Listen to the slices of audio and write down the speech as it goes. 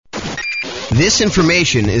This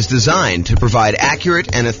information is designed to provide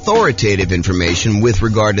accurate and authoritative information with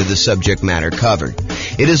regard to the subject matter covered.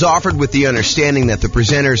 It is offered with the understanding that the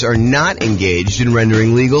presenters are not engaged in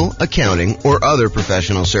rendering legal, accounting, or other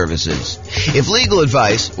professional services. If legal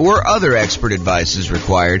advice or other expert advice is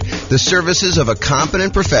required, the services of a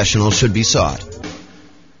competent professional should be sought.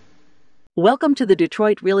 Welcome to the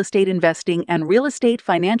Detroit Real Estate Investing and Real Estate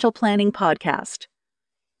Financial Planning Podcast.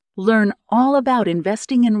 Learn all about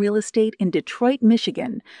investing in real estate in Detroit,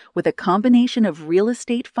 Michigan, with a combination of real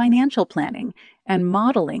estate financial planning and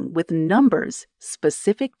modeling with numbers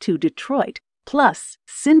specific to Detroit, plus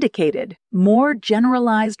syndicated, more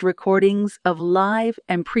generalized recordings of live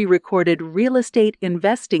and pre-recorded real estate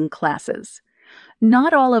investing classes,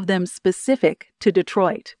 not all of them specific to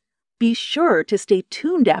Detroit. Be sure to stay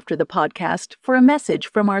tuned after the podcast for a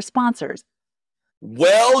message from our sponsors.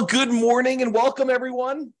 Well, good morning and welcome,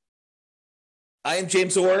 everyone. I am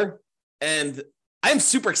James Orr, and I'm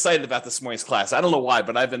super excited about this morning's class. I don't know why,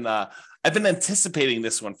 but I've been anticipating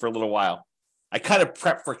this one for a little while. I kind of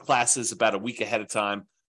prep for classes about a week ahead of time.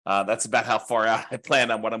 That's about how far out I plan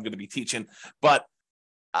on what I'm going to be teaching. But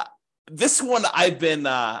this one I've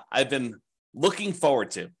been looking forward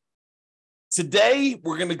to. Today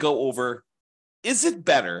we're going to go over: is it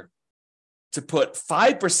better to put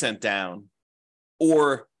 5% down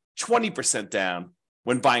or 20% down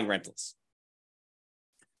when buying rentals?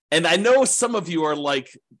 And I know some of you are like,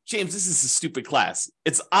 James, this is a stupid class.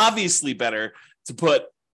 It's obviously better to put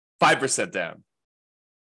 5% down.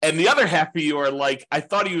 And the other half of you are like, I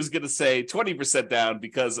thought he was going to say 20% down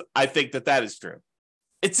because I think that is true.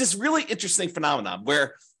 It's this really interesting phenomenon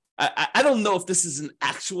where I don't know if this is an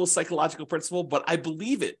actual psychological principle, but I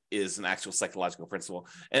believe it is an actual psychological principle.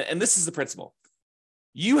 And this is the principle.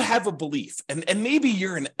 You have a belief, and maybe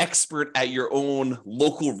you're an expert at your own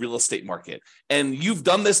local real estate market, and you've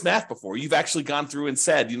done this math before. You've actually gone through and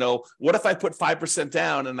said, what if I put 5%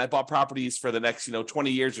 down and I bought properties for the next,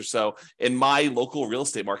 20 years or so in my local real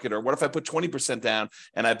estate market? Or what if I put 20% down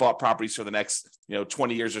and I bought properties for the next,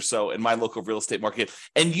 20 years or so in my local real estate market?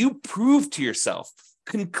 And you prove to yourself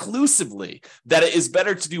conclusively that it is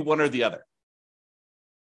better to do one or the other.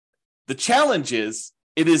 The challenge is,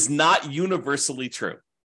 it is not universally true.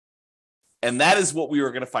 And that is what we are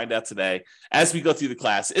going to find out today as we go through the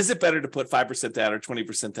class. Is it better to put 5% down or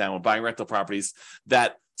 20% down when buying rental properties?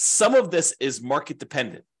 That some of this is market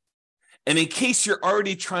dependent. And in case you're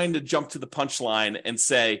already trying to jump to the punchline and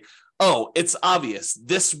say, oh, it's obvious,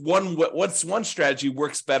 what's one strategy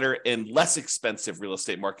works better in less expensive real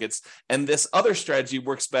estate markets, and this other strategy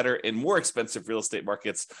works better in more expensive real estate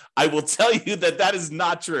markets, I will tell you that is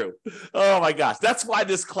not true. Oh my gosh, that's why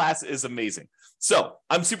this class is amazing. So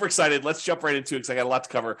I'm super excited. Let's jump right into it because I got a lot to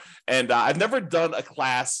cover. And I've never done a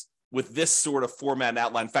class with this sort of format and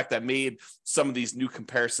outline. In fact, I made some of these new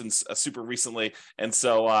comparisons super recently. And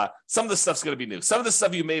so some of this stuff's going to be new. Some of the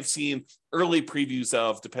stuff you may have seen early previews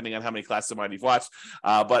of, depending on how many classes of mine you've watched.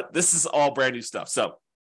 But this is all brand new stuff. So, all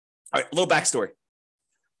right, a little backstory.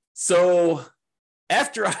 So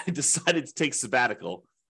after I decided to take sabbatical,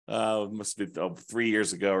 must have been 3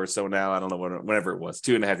 years ago or so now. I don't know, whenever it was,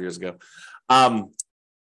 2.5 years ago.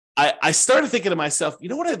 I started thinking to myself, you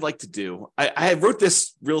know what I'd like to do? I wrote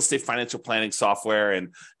this real estate financial planning software,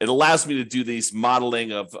 and it allows me to do these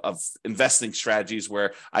modeling of investing strategies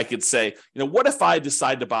where I could say, what if I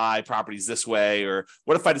decide to buy properties this way? Or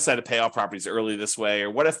what if I decide to pay off properties early this way?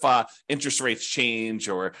 Or what if interest rates change,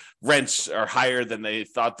 or rents are higher than they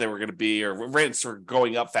thought they were going to be, or rents are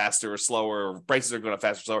going up faster or slower, or prices are going up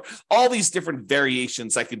faster or slower? All these different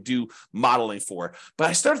variations I could do modeling for. But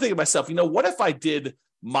I started thinking to myself, what if I did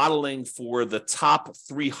modeling for the top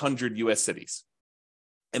 300 U.S. cities?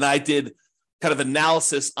 And I did kind of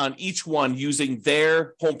analysis on each one using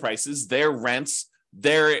their home prices, their rents,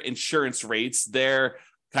 their insurance rates, their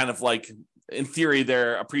kind of like, in theory,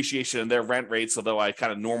 their appreciation and their rent rates, although I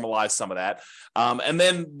kind of normalized some of that. And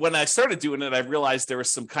then when I started doing it, I realized there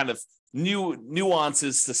was some kind of new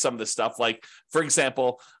nuances to some of this stuff. Like, for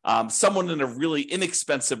example, someone in a really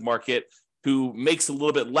inexpensive market who makes a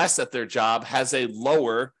little bit less at their job has a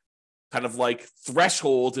lower kind of like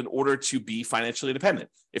threshold in order to be financially independent.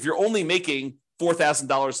 If you're only making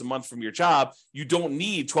 $4,000 a month from your job, you don't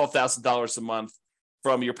need $12,000 a month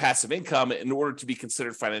from your passive income in order to be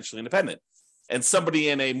considered financially independent. And somebody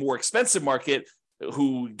in a more expensive market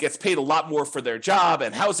who gets paid a lot more for their job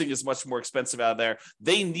and housing is much more expensive out there,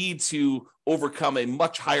 they need to overcome a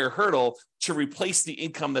much higher hurdle to replace the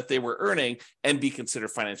income that they were earning and be considered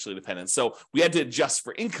financially independent. So we had to adjust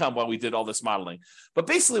for income while we did all this modeling. But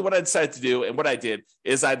basically what I decided to do and what I did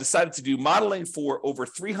is I decided to do modeling for over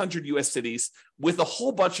 300 US cities with a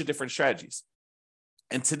whole bunch of different strategies.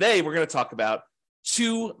 And today we're going to talk about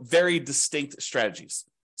two very distinct strategies.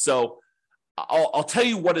 So I'll tell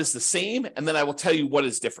you what is the same, and then I will tell you what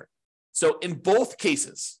is different. So in both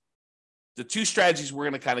cases, the two strategies we're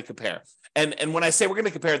going to kind of compare. And when I say we're going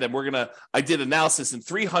to compare them, I did analysis in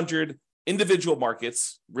 300 individual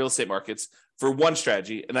markets, real estate markets, for one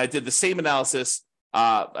strategy. And I did the same analysis.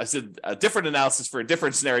 I did a different analysis for a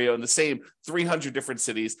different scenario in the same 300 different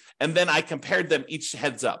cities. And then I compared them each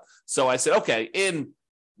heads up. So I said, okay, in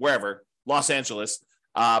wherever, Los Angeles,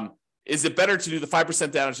 is it better to do the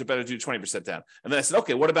 5% down or is it better to do 20% down? And then I said,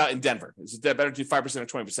 okay, what about in Denver? Is it better to do 5% or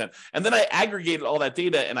 20%? And then I aggregated all that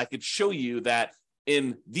data and I could show you that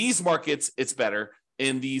in these markets, it's better.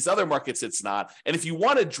 In these other markets, it's not. And if you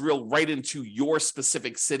want to drill right into your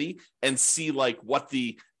specific city and see like what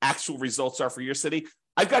the actual results are for your city,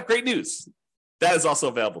 I've got great news. That is also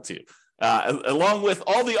available to you. Along with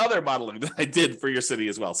all the other modeling that I did for your city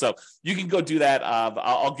as well. So you can go do that.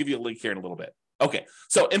 I'll give you a link here in a little bit. Okay,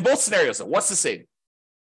 so in both scenarios, what's the same?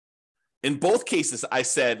 In both cases, I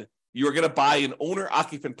said you're going to buy an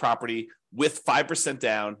owner-occupant property with 5%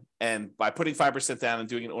 down, and by putting 5% down and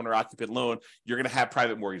doing an owner-occupant loan, you're going to have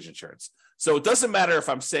private mortgage insurance. So it doesn't matter if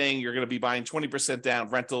I'm saying you're going to be buying 20% down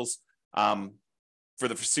rentals for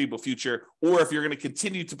the foreseeable future, or if you're going to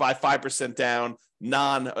continue to buy 5% down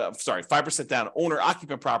 5% down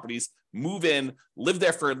owner-occupant properties, move in, live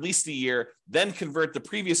there for at least a year, then convert the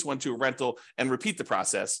previous one to a rental and repeat the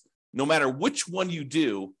process. No matter which one you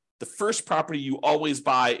do, the first property you always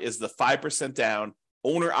buy is the 5% down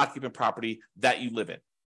owner-occupant property that you live in.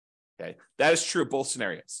 Okay, that is true of both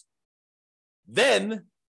scenarios. Then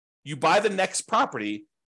you buy the next property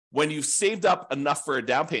when you've saved up enough for a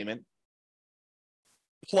down payment,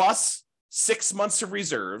 plus 6 months of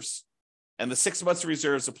reserves, and the 6 months of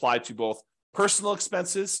reserves apply to both personal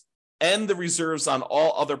expenses and the reserves on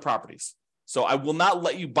all other properties. So I will not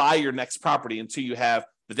let you buy your next property until you have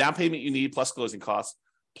the down payment you need plus closing costs,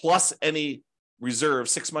 plus any reserves,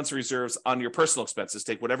 6 months of reserves on your personal expenses.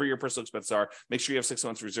 Take whatever your personal expenses are, make sure you have 6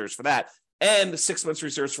 months of reserves for that, and 6 months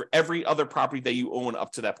reserves for every other property that you own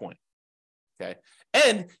up to that point. Okay.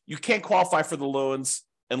 And you can't qualify for the loans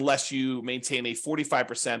unless you maintain a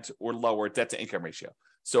 45% or lower debt to income ratio.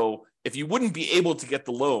 So if you wouldn't be able to get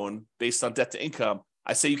the loan based on debt to income,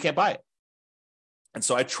 I say you can't buy it. And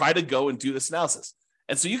so I try to go and do this analysis.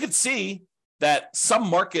 And so you can see that some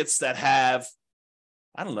markets that have,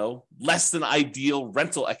 I don't know, less than ideal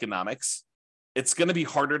rental economics, it's going to be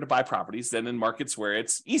harder to buy properties than in markets where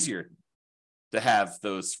it's easier to have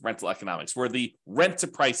those rental economics, where the rent to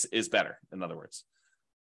price is better, in other words.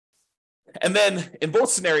 And then in both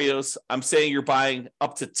scenarios, I'm saying you're buying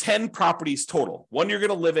up to 10 properties total, one you're going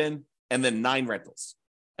to live in, and then 9 rentals.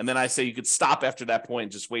 And then I say you could stop after that point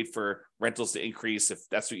and just wait for rentals to increase if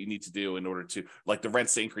that's what you need to do in order to, like the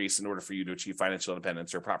rents to increase in order for you to achieve financial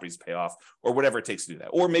independence or properties to pay off or whatever it takes to do that.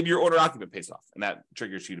 Or maybe your owner occupant pays off and that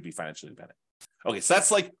triggers you to be financially independent. Okay, so that's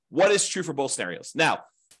like what is true for both scenarios. Now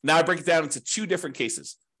I break it down into 2 different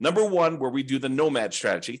cases. Number one, where we do the nomad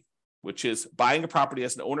strategy, which is buying a property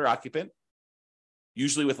as an owner occupant,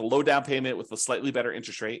 usually with a low down payment with a slightly better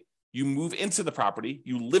interest rate. You move into the property,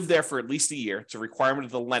 you live there for at least a year. It's a requirement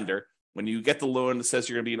of the lender. When you get the loan that says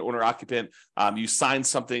you're going to be an owner occupant, you sign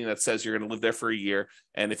something that says you're going to live there for a year.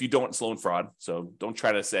 And if you don't, it's loan fraud. So don't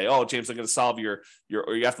try to say, oh, James, I'm going to solve or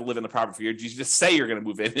you have to live in the property for a year. You just say you're going to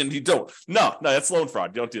move in and you don't. No, that's loan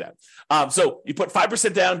fraud. You don't do that. So you put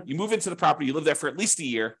 5% down, you move into the property, you live there for at least a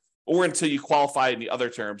year or until you qualify in the other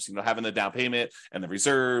terms, having the down payment and the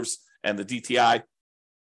reserves and the DTI.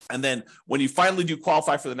 And then when you finally do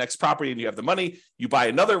qualify for the next property and you have the money, you buy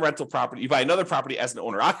another rental property, you buy another property as an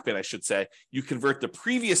owner occupant, I should say, you convert the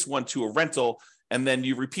previous one to a rental, and then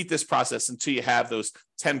you repeat this process until you have those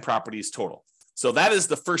 10 properties total. So that is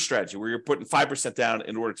the first strategy where you're putting 5% down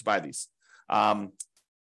in order to buy these. And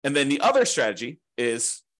then the other strategy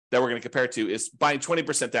is that we're going to compare it to is buying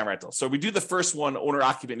 20% down rental. So we do the first one, owner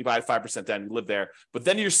occupant, you buy 5% down, you live there, but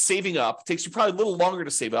then you're saving up. It takes you probably a little longer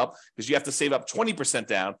to save up because you have to save up 20%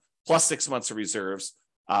 down plus 6 months of reserves,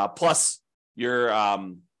 plus your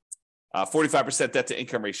 45% debt to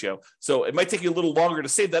income ratio. So it might take you a little longer to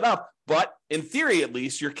save that up, but in theory, at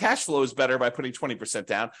least, your cash flow is better by putting 20%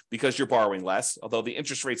 down because you're borrowing less, although the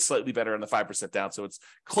interest rate's slightly better on the 5% down. So it's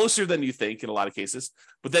closer than you think in a lot of cases.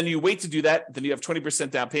 But then you wait to do that. Then you have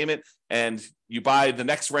 20% down payment and you buy the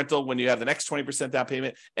next rental when you have the next 20% down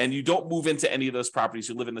payment, and you don't move into any of those properties.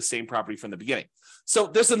 You live in the same property from the beginning. So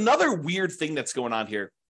there's another weird thing that's going on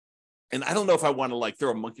here. And I don't know if I want to like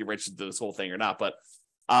throw a monkey wrench into this whole thing or not, but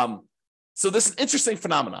so this is an interesting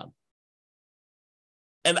phenomenon.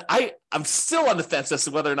 And I'm still on the fence as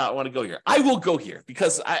to whether or not I want to go here. I will go here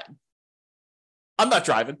because I'm not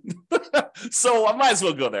driving. So I might as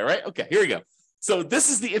well go there, right? Okay, here we go. So this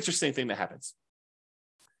is the interesting thing that happens.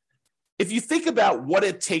 If you think about what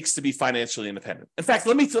it takes to be financially independent. In fact,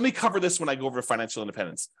 let me cover this when I go over financial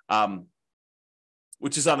independence,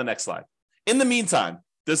 which is on the next slide. In the meantime,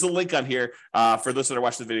 there's a link on here for those that are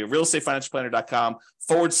watching the video,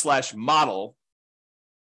 realestatefinancialplanner.com/model.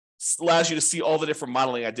 Allows you to see all the different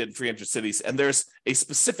modeling I did in 300 cities. And there's a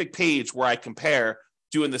specific page where I compare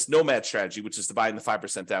doing this nomad strategy, which is to buying the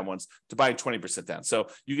 5% down ones, to buying 20% down. So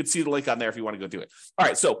you can see the link on there if you want to go do it. All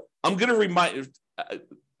right, so I'm going to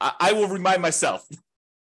I will remind myself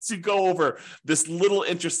to go over this little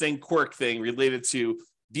interesting quirk thing related to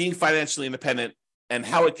being financially independent and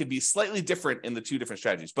how it could be slightly different in the two different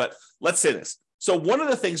strategies. But let's say this. So one of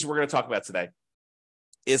the things we're going to talk about today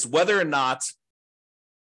is whether or not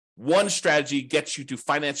one strategy gets you to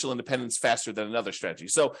financial independence faster than another strategy.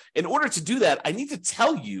 So in order to do that, I need to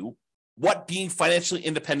tell you what being financially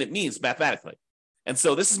independent means mathematically. And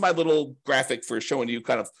so this is my little graphic for showing you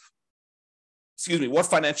kind of,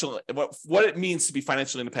 what it means to be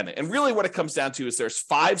financially independent. And really what it comes down to is there's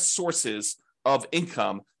 5 sources of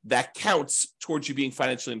income that counts towards you being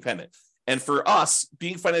financially independent. And for us,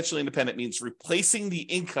 being financially independent means replacing the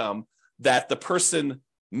income that the person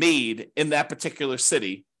made in that particular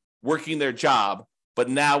city working their job, but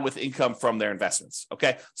now with income from their investments.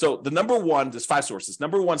 Okay. So there's 5 sources.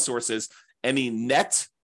 Number 1 source is any net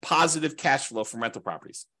positive cash flow from rental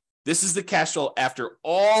properties. This is the cash flow after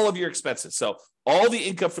all of your expenses. So all the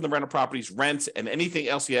income from the rental properties, rent, and anything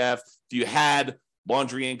else you have. If you had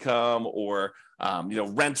laundry income or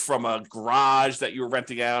rent from a garage that you were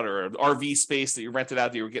renting out, or an RV space that you rented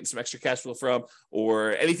out that you were getting some extra cash flow from,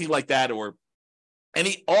 or anything like that, or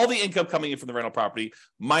all the income coming in from the rental property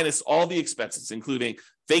minus all the expenses, including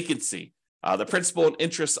vacancy, the principal and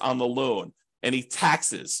interest on the loan, any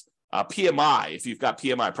taxes, PMI, if you've got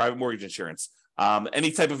PMI, private mortgage insurance,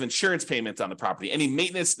 any type of insurance payment on the property, any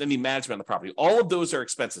maintenance, any management on the property. All of those are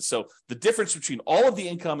expenses. So the difference between all of the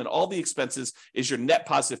income and all the expenses is your net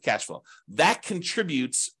positive cash flow. That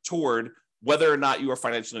contributes toward whether or not you are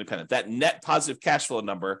financially independent. That net positive cash flow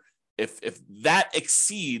number, if that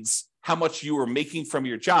exceeds how much you are making from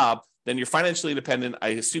your job, then you're financially independent. I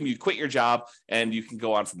assume you quit your job and you can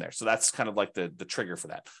go on from there. So that's kind of like the trigger for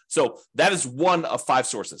that. So that is one of 5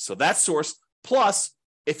 sources. So that source, plus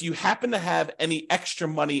if you happen to have any extra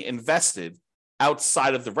money invested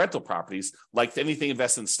outside of the rental properties, like anything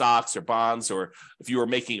invested in stocks or bonds, or if you were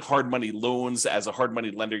making hard money loans as a hard money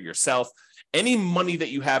lender yourself, any money that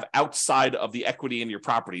you have outside of the equity in your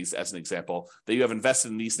properties, as an example, that you have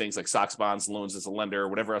invested in these things like stocks, bonds, loans as a lender, or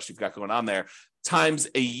whatever else you've got going on there, times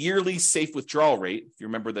a yearly safe withdrawal rate. If you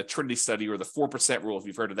remember the Trinity study or the 4% rule, if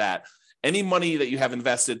you've heard of that, any money that you have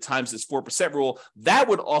invested times this 4% rule, that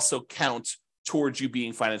would also count towards you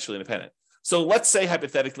being financially independent. So let's say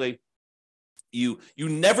hypothetically, you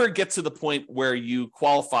never get to the point where you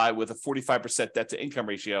qualify with a 45% debt to income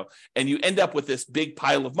ratio and you end up with this big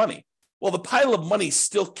pile of money. Well, the pile of money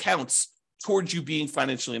still counts towards you being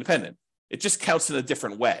financially independent. It just counts in a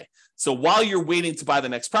different way. So while you're waiting to buy the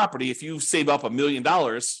next property, if you save up $1 million,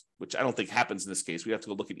 which I don't think happens in this case, we have to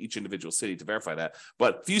go look at each individual city to verify that.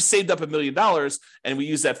 But if you saved up $1 million and we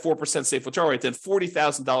use that 4% safe withdrawal rate, then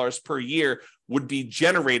 $40,000 per year would be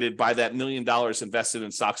generated by that $1 million invested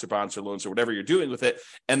in stocks or bonds or loans or whatever you're doing with it.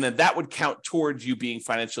 And then that would count towards you being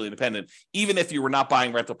financially independent, even if you were not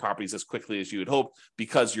buying rental properties as quickly as you would hope,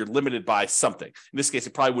 because you're limited by something. In this case,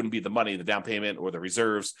 it probably wouldn't be the money, the down payment or the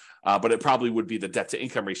reserves, but it probably would be the debt to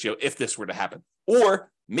income ratio if this were to happen. Or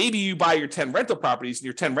maybe you buy your 10 rental properties and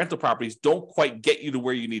your 10 rental properties don't quite get you to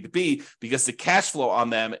where you need to be because the cash flow on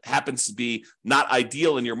them happens to be not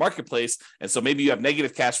ideal in your marketplace. And so maybe you have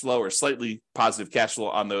negative cash flow or slightly positive cash flow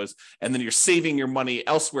on those. And then you're saving your money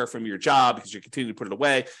elsewhere from your job because you're continuing to put it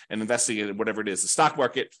away and investing it in whatever it is, the stock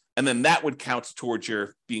market. And then that would count towards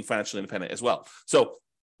your being financially independent as well. So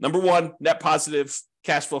number 1, net positive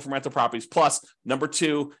cash flow from rental properties, plus number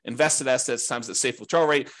 2, invested assets times the safe withdrawal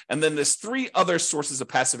rate. And then there's 3 other sources of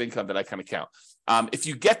passive income that I kind of count. If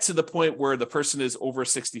you get to the point where the person is over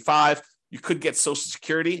 65, you could get Social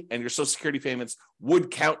Security, and your Social Security payments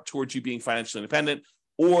would count towards you being financially independent.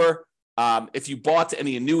 Or if you bought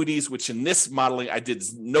any annuities, which in this modeling, I did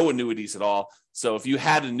no annuities at all. So if you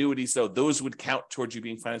had annuities, though, those would count towards you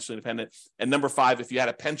being financially independent. And number 5, if you had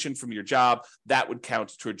a pension from your job, that would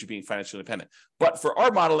count towards you being financially independent. But for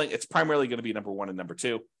our modeling, it's primarily going to be number 1 and number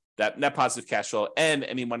 2, that net positive cash flow and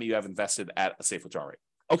any money you have invested at a safe withdrawal rate.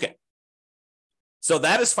 Okay. So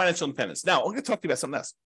that is financial independence. Now, I'm going to talk to you about something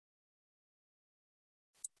else.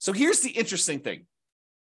 So here's the interesting thing.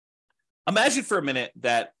 Imagine for a minute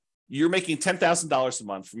that you're making $10,000 a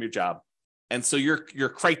month from your job. And so your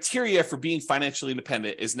criteria for being financially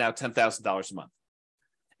independent is now $10,000 a month.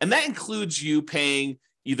 And that includes you paying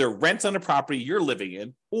either rent on a property you're living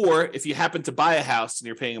in, or if you happen to buy a house and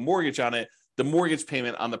you're paying a mortgage on it, the mortgage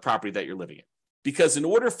payment on the property that you're living in. Because in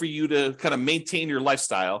order for you to kind of maintain your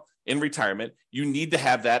lifestyle in retirement, you need to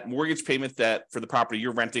have that mortgage payment that for the property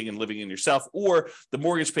you're renting and living in yourself, or the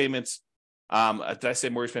mortgage payments. Did I say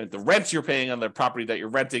mortgage payment? The rent you're paying on the property that you're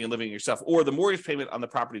renting and living in yourself, or the mortgage payment on the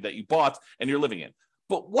property that you bought and you're living in.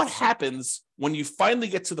 But what happens when you finally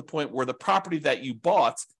get to the point where the property that you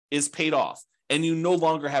bought is paid off and you no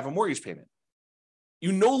longer have a mortgage payment?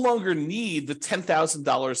 You no longer need the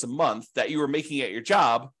 $10,000 a month that you were making at your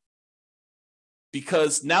job,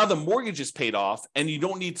 because now the mortgage is paid off and you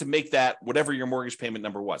don't need to make that whatever your mortgage payment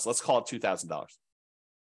number was. Let's call it $2,000.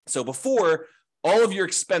 So before, all of your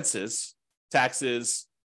expenses, taxes,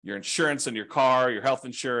 your insurance on your car, your health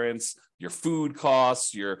insurance, your food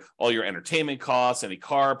costs, all your entertainment costs, any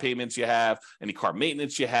car payments you have, any car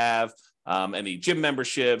maintenance you have, any gym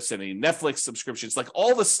memberships, any Netflix subscriptions, like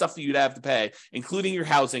all the stuff that you'd have to pay, including your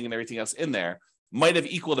housing and everything else in there, might have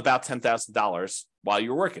equaled about $10,000 while you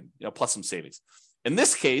were working, plus some savings. In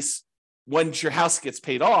this case, once your house gets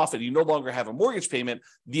paid off and you no longer have a mortgage payment,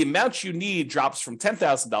 the amount you need drops from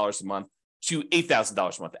 $10,000 a month to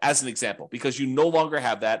 $8,000 a month, as an example, because you no longer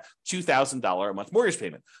have that $2,000 a month mortgage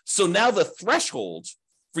payment. So now the threshold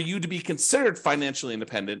for you to be considered financially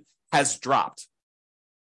independent has dropped.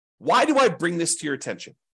 Why do I bring this to your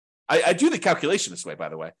attention? I do the calculation this way, by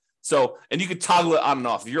the way. So, and you could toggle it on and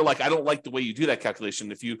off. If you're like, I don't like the way you do that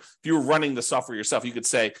calculation, if you were running the software yourself, you could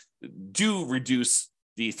say, do reduce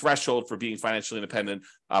the threshold for being financially independent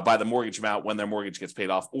by the mortgage amount when their mortgage gets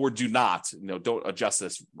paid off, or do not, don't adjust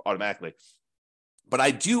this automatically. But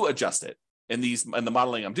I do adjust it in the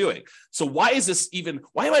modeling I'm doing. So why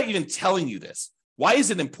am I even telling you this? Why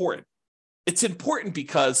is it important? It's important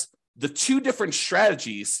because the two different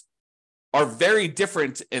strategies are very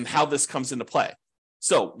different in how this comes into play.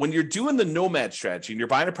 So when you're doing the nomad strategy and you're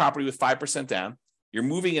buying a property with 5% down, you're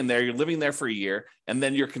moving in there, you're living there for a year, and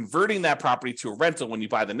then you're converting that property to a rental when you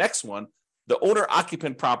buy the next one, the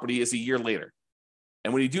owner-occupant property is a year later.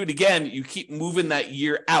 And when you do it again, you keep moving that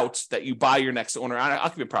year out that you buy your next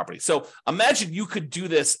owner-occupant property. So imagine you could do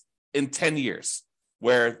this in 10 years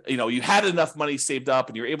where you had enough money saved up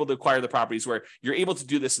and you're able to acquire the properties where you're able to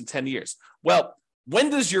do this in 10 years. Well, when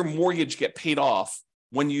does your mortgage get paid off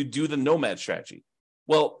when you do the nomad strategy?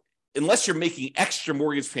 Well, unless you're making extra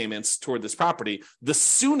mortgage payments toward this property, the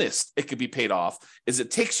soonest it could be paid off is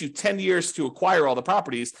it takes you 10 years to acquire all the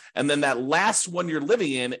properties. And then that last one you're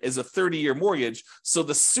living in is a 30-year mortgage. So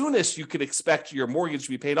the soonest you could expect your mortgage to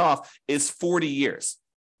be paid off is 40 years.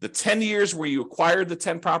 The 10 years where you acquired the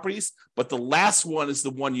 10 properties, but the last one is the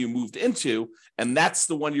one you moved into. And that's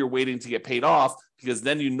the one you're waiting to get paid off, because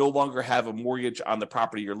then you no longer have a mortgage on the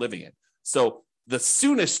property you're living in. So the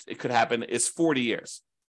soonest it could happen is 40 years.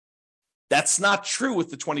 That's not true with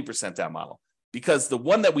the 20% down model, because the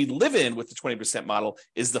one that we live in with the 20% model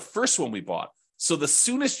is the first one we bought. So the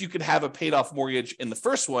soonest you could have a paid off mortgage in the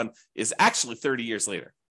first one is actually 30 years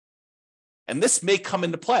later. And this may come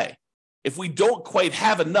into play. If we don't quite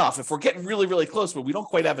have enough, if we're getting really, really close, but we don't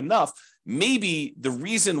quite have enough, maybe the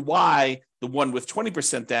reason why the one with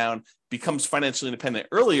 20% down becomes financially independent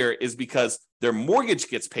earlier is because their mortgage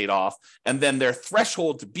gets paid off, and then their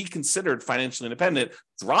threshold to be considered financially independent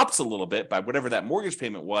drops a little bit by whatever that mortgage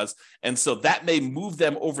payment was. And so that may move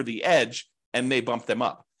them over the edge and may bump them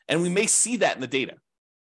up. And we may see that in the data.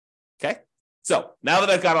 Okay. So now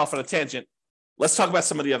that I've got off on a tangent, let's talk about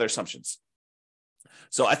some of the other assumptions.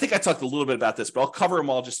 So I think I talked a little bit about this, but I'll cover them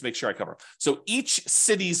all just to make sure I cover them. So each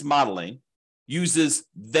city's modeling uses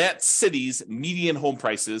that city's median home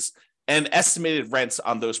prices and estimated rents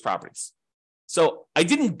on those properties. So I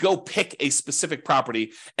didn't go pick a specific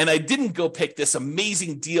property, and I didn't go pick this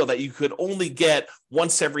amazing deal that you could only get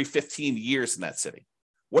once every 15 years in that city.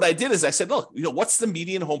 what I did is I said, look, what's the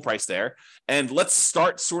median home price there? And let's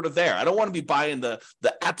start sort of there. I don't want to be buying the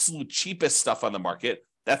absolute cheapest stuff on the market.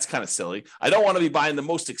 That's kind of silly. I don't want to be buying the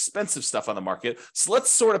most expensive stuff on the market. So let's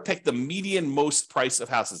sort of pick the median most price of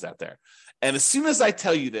houses out there. And as soon as I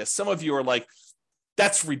tell you this, some of you are like,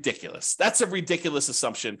 that's ridiculous. That's a ridiculous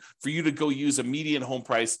assumption for you to go use a median home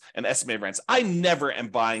price and estimated rents. I never am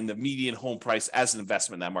buying the median home price as an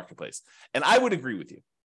investment in that marketplace. And I would agree with you.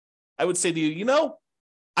 I would say to you,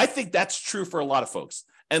 I think that's true for a lot of folks.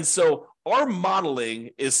 And so our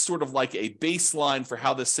modeling is sort of like a baseline for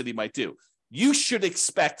how this city might do. You should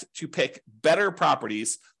expect to pick better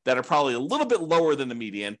properties that are probably a little bit lower than the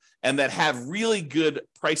median and that have really good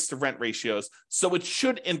price to rent ratios. So it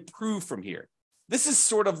should improve from here. This is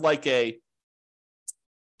sort of like if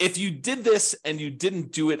you did this and you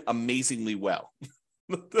didn't do it amazingly well,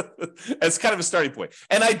 as kind of a starting point.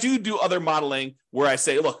 And I do other modeling where I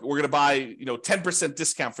say, look, we're going to buy, 10%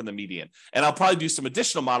 discount from the median. And I'll probably do some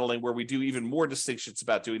additional modeling where we do even more distinctions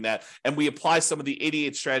about doing that. And we apply some of the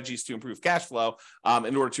 88 strategies to improve cash flow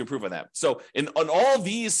in order to improve on that. So on all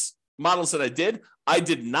these models that I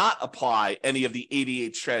did not apply any of the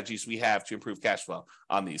 88 strategies we have to improve cash flow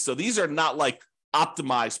on these. So these are not like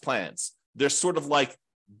optimized plans. They're sort of like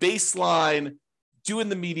baseline, doing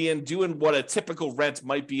the median, doing what a typical rent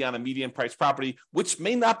might be on a median price property, which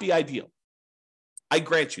may not be ideal. I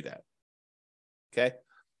grant you that. Okay.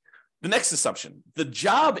 The next assumption, the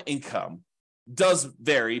job income does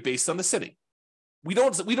vary based on the city. We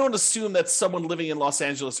don't assume that someone living in Los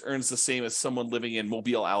Angeles earns the same as someone living in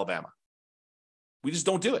Mobile, Alabama. We just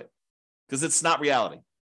don't do it because it's not reality.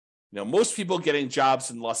 Most people getting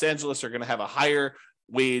jobs in Los Angeles are going to have a higher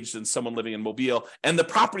wage than someone living in Mobile, and the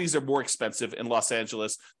properties are more expensive in Los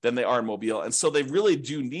Angeles than they are in Mobile, and so they really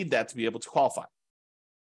do need that to be able to qualify.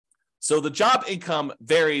 So the job income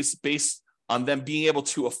varies based on them being able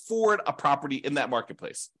to afford a property in that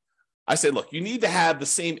marketplace. I say, look, you need to have the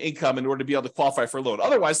same income in order to be able to qualify for a loan.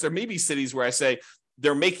 Otherwise, there may be cities where I say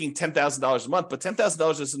they're making $10,000 a month, but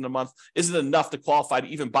 $10,000 isn't enough to qualify to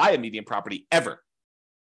even buy a median property ever.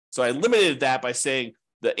 So I limited that by saying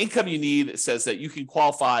the income you need says that you can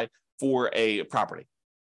qualify for a property,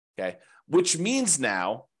 okay? Which means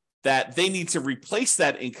now that they need to replace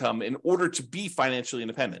that income in order to be financially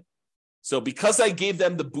independent. So because I gave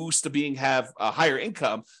them the boost of have a higher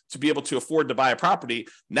income to be able to afford to buy a property,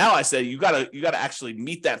 now I say you gotta actually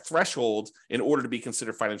meet that threshold in order to be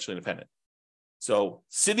considered financially independent. So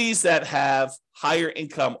cities that have higher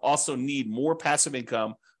income also need more passive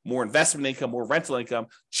income, more investment income, more rental income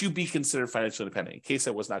to be considered financially independent, in case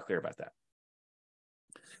I was not clear about that.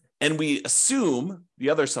 And we assume, the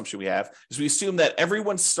other assumption we have, is we assume that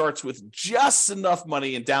everyone starts with just enough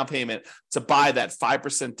money in down payment to buy that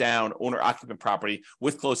 5% down owner-occupant property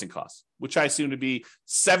with closing costs, which I assume to be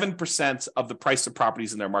 7% of the price of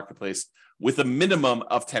properties in their marketplace with a minimum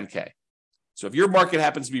of $10K. So if your market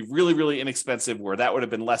happens to be really, really inexpensive, where that would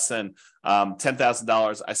have been less than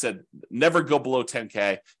 $10,000, I said never go below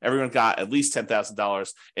 $10K. Everyone got at least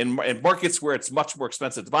 $10,000. In markets where it's much more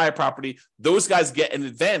expensive to buy a property, those guys get an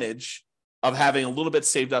advantage of having a little bit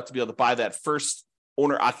saved up to be able to buy that first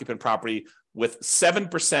owner-occupant property with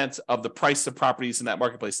 7% of the price of properties in that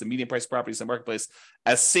marketplace, the median price of properties in the marketplace,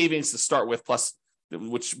 as savings to start with, plus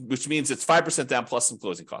which means it's 5% down plus some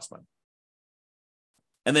closing cost money.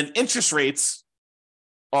 And then interest rates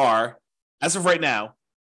are, as of right now,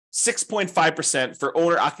 6.5% for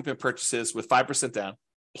owner-occupant purchases with 5% down,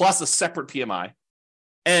 plus a separate PMI,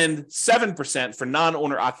 and 7% for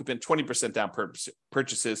non-owner-occupant 20% down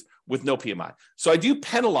purchases with no PMI. So I do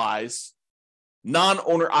penalize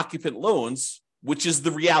non-owner-occupant loans, which is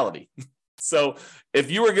the reality. So if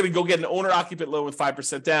you were going to go get an owner-occupant loan with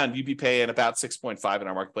 5% down, you'd be paying about 6.5 in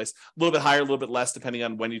our marketplace, a little bit higher, a little bit less, depending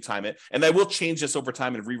on when you time it. And I will change this over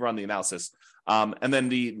time and rerun the analysis. And then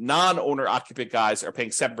the non-owner-occupant guys are paying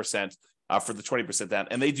 7% for the 20% down,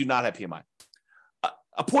 and they do not have PMI.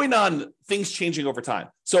 A point on things changing over time.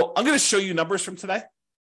 So I'm going to show you numbers from today.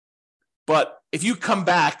 But if you come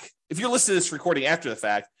back, if you're listening to this recording after the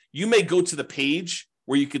fact, you may go to the page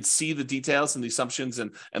where you could see the details and the assumptions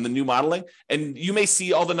and the new modeling, and you may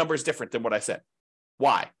see all the numbers different than what I said.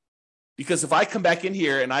 Why? Because if I come back in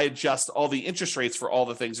here and I adjust all the interest rates for all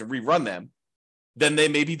the things and rerun them, then they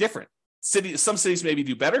may be different. Some cities maybe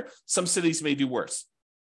do better, some cities may do worse.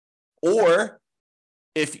 Or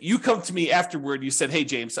if you come to me afterward, you said, hey,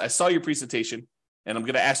 James, I saw your presentation, and I'm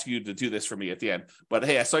going to ask you to do this for me at the end, but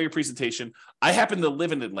hey, I saw your presentation. I happen to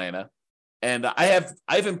live in Atlanta, and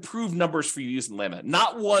I've improved numbers for you using Atlanta,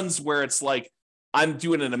 not ones where it's like I'm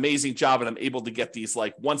doing an amazing job and I'm able to get these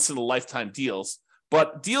like once in a lifetime deals,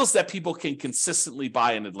 but deals that people can consistently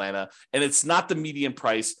buy in Atlanta. And it's not the median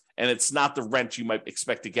price, and it's not the rent you might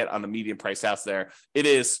expect to get on the median price house there. It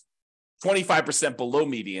is 25% below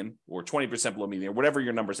median or 20% below median, or whatever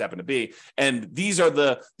your numbers happen to be. And these are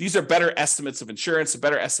better estimates of insurance,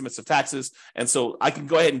 better estimates of taxes. And so I can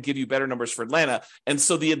go ahead and give you better numbers for Atlanta. And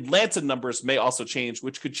so the Atlanta numbers may also change,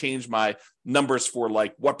 which could change my numbers for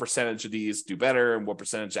like what percentage of these do better and what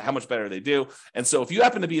percentage, how much better they do. And so if you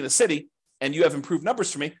happen to be in the city and you have improved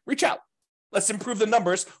numbers for me, reach out. Let's improve the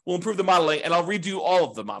numbers. We'll improve the modeling, and I'll redo all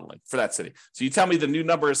of the modeling for that city. So you tell me the new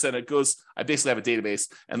numbers, and it goes, I basically have a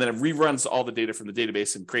database, and then it reruns all the data from the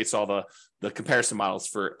database and creates all the comparison models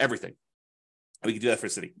for everything. We can do that for a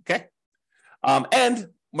city, okay? And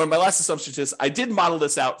one of my last assumptions is I did model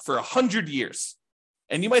this out for 100 years.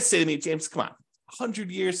 And you might say to me, James, come on,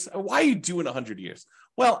 100 years? Why are you doing 100 years?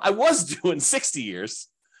 Well, I was doing 60 years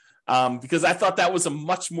because I thought that was a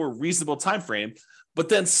much more reasonable time frame. But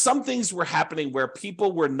then some things were happening where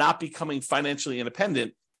people were not becoming financially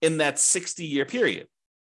independent in that 60-year period.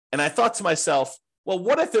 And I thought to myself, well,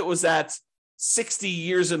 what if it was at 60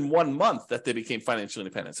 years and 1 month that they became financially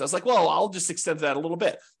independent? So I was like, well, I'll just extend that a little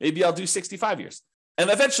bit. Maybe I'll do 65 years. And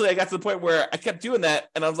eventually I got to the point where I kept doing that.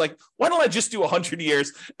 And I was like, why don't I just do 100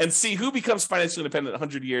 years and see who becomes financially independent in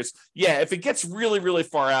 100 years? Yeah, if it gets really, really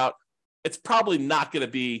far out, it's probably not going to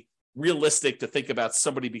be realistic to think about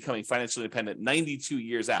somebody becoming financially independent 92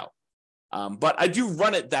 years out. But I do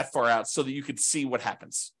run it that far out so that you could see what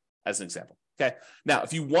happens as an example. Okay. Now,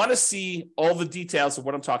 if you want to see all the details of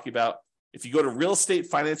what I'm talking about, if you go to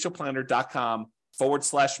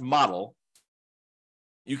realestatefinancialplanner.com/model,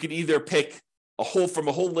 you can either pick from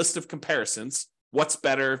a whole list of comparisons, what's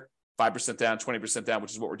better, 5% down, 20% down,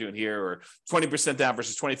 which is what we're doing here, or 20% down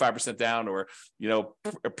versus 25% down, or,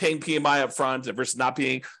 paying PMI up front versus not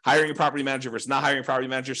hiring a property manager versus not hiring a property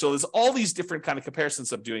manager. So there's all these different kind of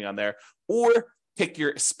comparisons I'm doing on there, or pick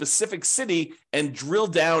your specific city and drill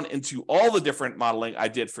down into all the different modeling I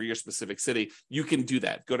did for your specific city. You can do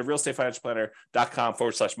that. Go to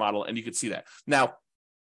realestatefinancialplanner.com/model, and you can see that. Now,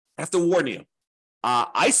 I have to warn you,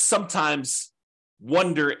 I sometimes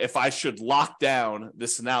wonder if I should lock down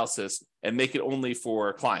this analysis and make it only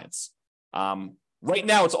for clients. Right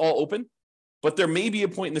now, it's all open, but there may be a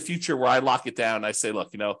point in the future where I lock it down. And I say,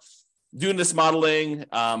 look, doing this modeling,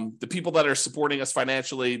 the people that are supporting us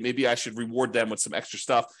financially, maybe I should reward them with some extra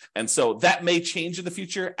stuff. And so that may change in the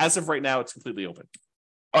future. As of right now, it's completely open.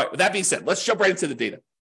 All right, with that being said, let's jump right into the data.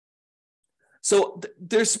 So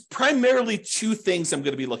there's primarily two things I'm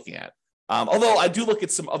going to be looking at. Although I do look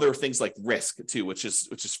at some other things like risk too, which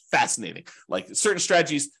is fascinating. Like certain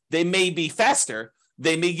strategies, they may be faster,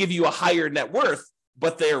 they may give you a higher net worth,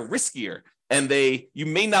 but they're riskier, and you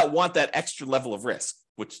may not want that extra level of risk,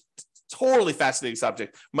 which totally fascinating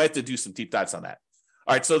subject. Might have to do some deep dives on that.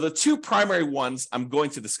 All right, so the two primary ones I'm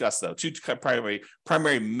going to discuss, though, two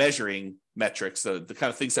primary measuring metrics, the kind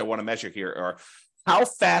of things I want to measure here are how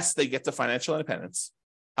fast they get to financial independence,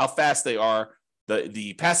 how fast they are,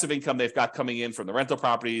 the passive income they've got coming in from the rental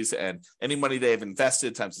properties and any money they've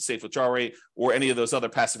invested times the safe withdrawal rate, or any of those other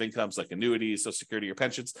passive incomes like annuities, Social Security, or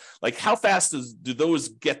pensions. Like how fast do those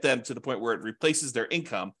get them to the point where it replaces their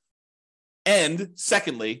income? And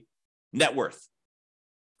secondly, net worth.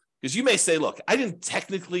 Because you may say, look, I didn't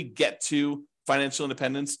technically get to financial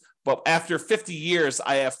independence, but after 50 years,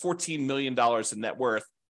 I have $14 million in net worth.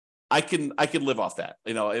 I can live off that.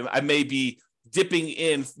 I may be dipping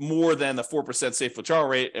in more than the 4% safe withdrawal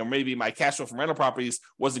rate, or maybe my cash flow from rental properties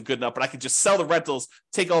wasn't good enough, but I could just sell the rentals,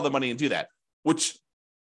 take all the money and do that, which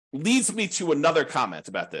leads me to another comment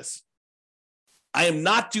about this. I am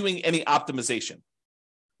not doing any optimization.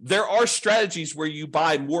 There are strategies where you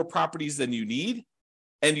buy more properties than you need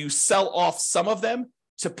and you sell off some of them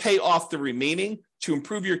to pay off the remaining to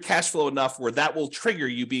improve your cash flow enough where that will trigger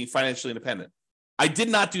you being financially independent. I did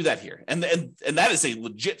not do that here. And that is a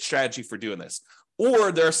legit strategy for doing this.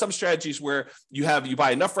 Or there are some strategies where you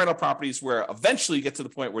buy enough rental properties where eventually you get to the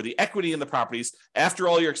point where the equity in the properties, after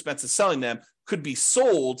all your expenses selling them, could be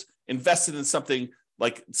sold, invested in something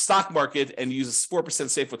like stock market, and use a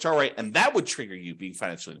 4% safe withdrawal rate, and that would trigger you being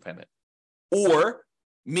financially independent. Or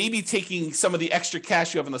maybe taking some of the extra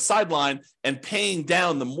cash you have on the sideline and paying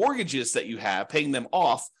down the mortgages that you have, paying them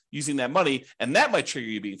off, using that money, and that might trigger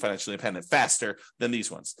you being financially independent faster than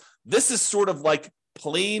these ones. This is sort of like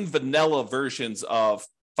plain vanilla versions of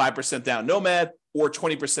 5% down nomad or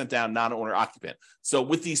 20% down non-owner occupant. So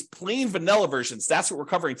with these plain vanilla versions, that's what we're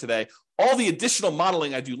covering today. All the additional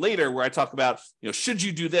modeling I do later, where I talk about, should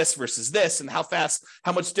you do this versus this, and how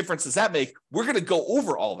much difference does that make? We're going to go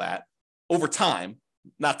over all that over time,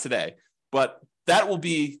 not today, but that will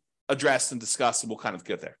be address and discuss, and we'll kind of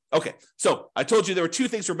get there. Okay, so I told you there were two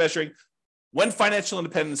things we're measuring: when financial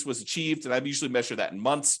independence was achieved, and I usually measure that in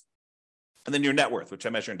months, and then your net worth, which I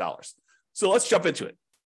measure in dollars. So let's jump into it.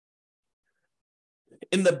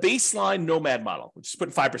 In the baseline nomad model, which is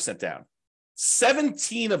putting 5% down,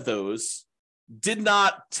 17 of those did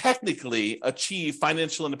not technically achieve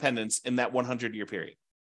financial independence in that 100-year period.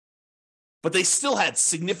 But they still had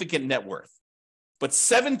significant net worth. But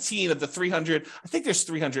 17 of the 300, I think there's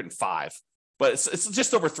 305, but it's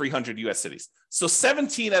just over 300 U.S. cities. So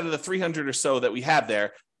 17 out of the 300 or so that we have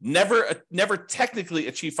there never technically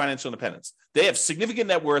achieved financial independence. They have significant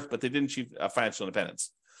net worth, but they didn't achieve financial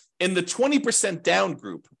independence. In the 20% down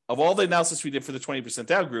group, of all the analysis we did for the 20%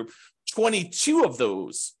 down group, 22 of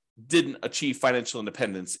those didn't achieve financial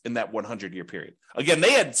independence in that 100-year period. Again,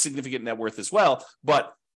 they had significant net worth as well,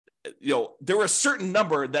 but there were a certain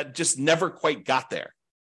number that just never quite got there.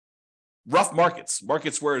 Rough markets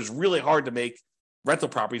where it's really hard to make rental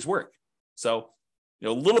properties work. So, a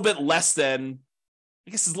little bit less than,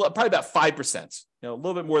 I guess it's probably about 5%, a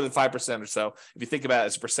little bit more than 5% or so. If you think about it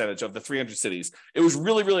as a percentage of the 300 cities, it was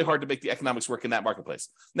really, really hard to make the economics work in that marketplace.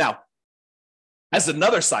 Now, as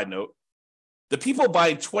another side note, the people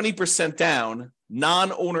buying 20% down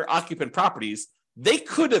non-owner occupant properties, they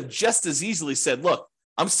could have just as easily said, look,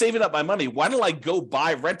 I'm saving up my money. Why don't I go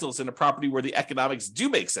buy rentals in a property where the economics do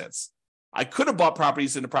make sense? I could have bought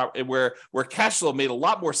properties in a property where cash flow made a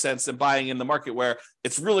lot more sense than buying in the market where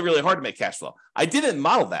it's really, really hard to make cash flow. I didn't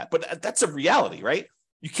model that, but that's a reality, right?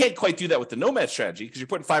 You can't quite do that with the nomad strategy because you're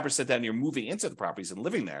putting 5% down and you're moving into the properties and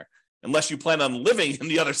living there. Unless you plan on living in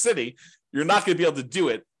the other city, you're not going to be able to do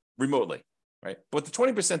it remotely, right? But the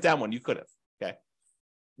 20% down one, you could have, okay?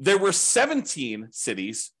 There were 17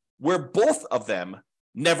 cities where both of them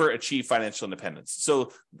never achieved financial independence.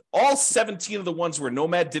 So all 17 of the ones where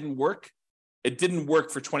nomad didn't work, it didn't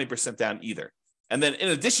work for 20% down either. And then in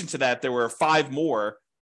addition to that, there were 5 more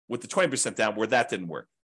with the 20% down where that didn't work.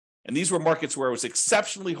 And these were markets where it was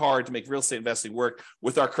exceptionally hard to make real estate investing work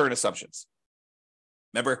with our current assumptions.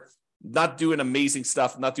 Remember, not doing amazing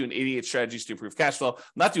stuff, not doing 88 strategies to improve cash flow,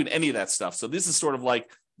 not doing any of that stuff. So this is sort of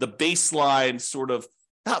like the baseline sort of,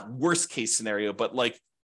 not worst case scenario, but like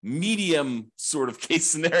medium sort of case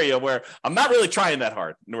scenario where I'm not really trying that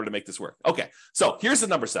hard in order to make this work. Okay, so here's the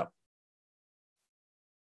numbers though.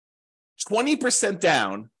 20%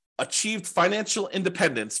 down achieved financial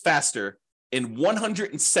independence faster in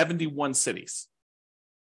 171 cities.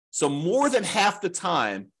 So more than half the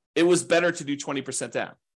time, it was better to do 20%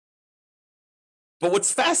 down. But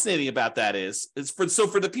what's fascinating about that is for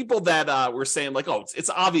the people that were saying like, oh, it's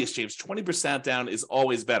obvious, James, 20% down is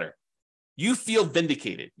always better. You feel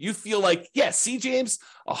vindicated. You feel like, yeah, see, James,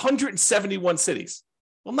 171 cities.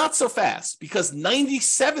 Well, not so fast, because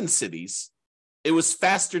 97 cities, it was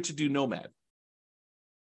faster to do nomad.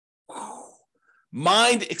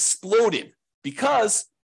 Mind exploded, because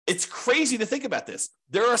it's crazy to think about this.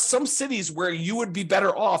 There are some cities where you would be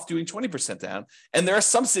better off doing 20% down, and there are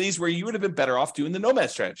some cities where you would have been better off doing the nomad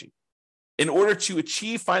strategy in order to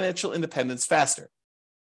achieve financial independence faster.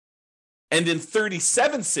 And in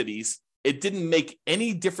 37 cities, it didn't make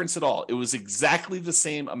any difference at all. It was exactly the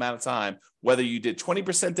same amount of time, whether you did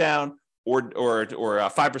 20% down or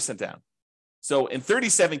 5% down. So in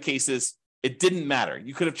 37 cases, it didn't matter.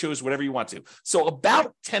 You could have chose whatever you want to. So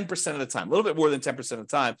about 10% of the time, a little bit more than 10% of the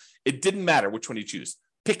time, it didn't matter which one you choose.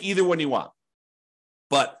 Pick either one you want.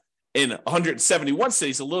 But in 171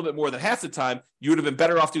 cities, a little bit more than half the time, you would have been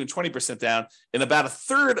better off doing 20% down. In about a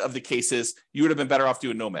third of the cases, you would have been better off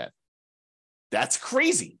doing nomad. That's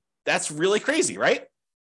crazy. That's really crazy, right?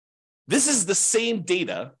 This is the same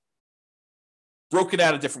data broken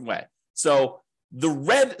out a different way. So the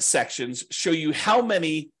red sections show you how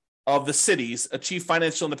many of the cities achieve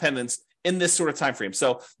financial independence in this sort of time frame.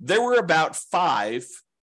 So there were about 5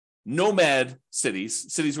 nomad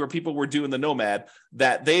cities where people were doing the nomad,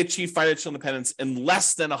 that they achieved financial independence in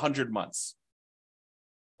less than 100 months.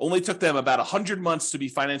 Only took them about 100 months to be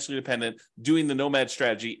financially independent doing the nomad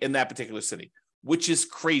strategy in that particular city, which is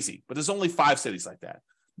crazy. But there's only 5 cities like that.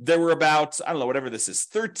 There were about, I don't know, whatever this is,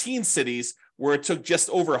 13 cities where it took just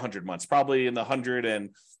over 100 months, probably in the 100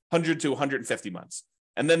 to 150 months.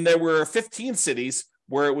 And then there were 15 cities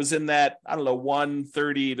where it was in that, I don't know,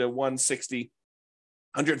 130 to 160,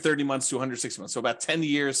 130 months to 160 months. So about 10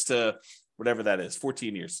 years to whatever that is,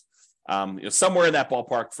 14 years, somewhere in that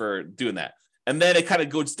ballpark for doing that. And then it kind of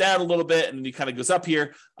goes down a little bit, and then it kind of goes up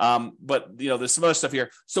here. But there's some other stuff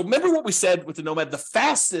here. So remember what we said with the nomad, the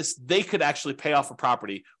fastest they could actually pay off a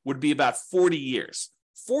property would be about 40 years.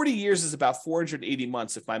 40 years is about 480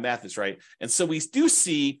 months, if my math is right. And so we do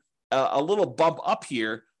see a little bump up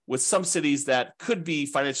here with some cities that could be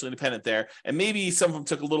financially independent there. And maybe some of them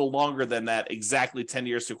took a little longer than that, exactly 10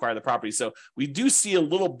 years to acquire the property. So we do see a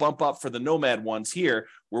little bump up for the nomad ones here,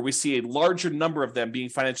 where we see a larger number of them being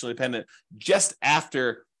financially independent just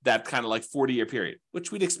after that kind of like 40-year period,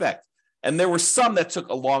 which we'd expect. And there were some that took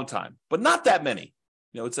a long time, but not that many.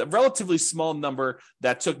 It's a relatively small number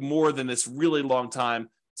that took more than this really long time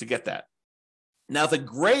to get that. Now, the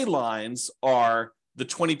gray lines are the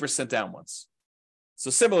 20% down ones. So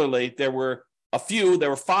similarly, there were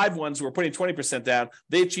 5 ones who were putting 20% down.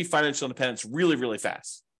 They achieved financial independence really, really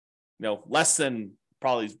fast. Less than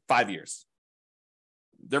probably 5 years.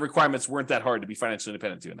 Their requirements weren't that hard to be financially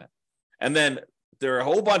independent doing that. And then there are a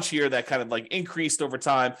whole bunch here that kind of like increased over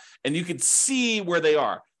time, and you can see where they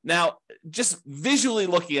are. Now, just visually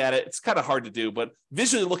looking at it, it's kind of hard to do, but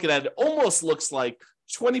visually looking at it almost looks like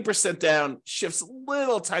 20% down shifts a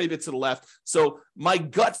little tiny bit to the left. So my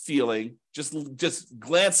gut feeling, just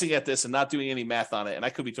glancing at this and not doing any math on it, and I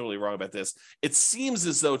could be totally wrong about this, it seems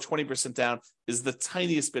as though 20% down is the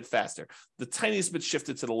tiniest bit faster, the tiniest bit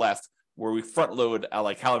shifted to the left, where we front load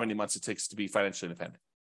like however many months it takes to be financially independent.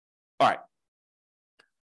 All right.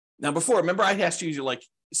 Now, before, remember I asked you, like,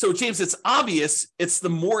 so James, it's obvious it's the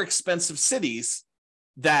more expensive cities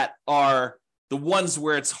that are the ones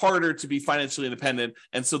where it's harder to be financially independent.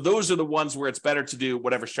 And so those are the ones where it's better to do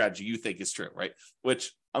whatever strategy you think is true, right?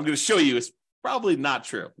 Which I'm going to show you is probably not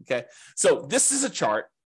true, okay? So this is a chart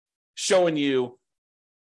showing you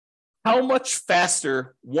how much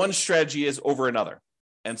faster one strategy is over another.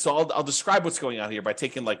 And so I'll describe what's going on here by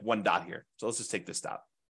taking like one dot here. So let's just take this dot.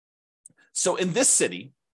 So in this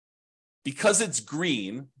city, because it's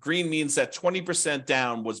green means that 20%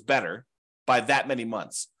 down was better by that many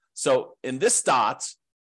months. So in this dot,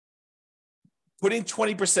 putting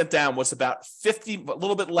 20% down was about a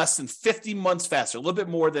little bit less than 50 months faster, a little bit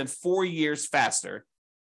more than 4 years faster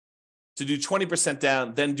to do 20%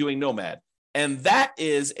 down than doing nomad. And that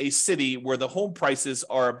is a city where the home prices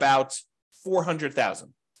are about $400,000,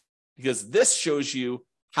 because this shows you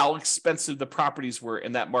how expensive the properties were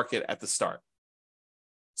in that market at the start.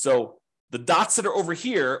 So the dots that are over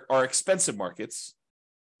here are expensive markets.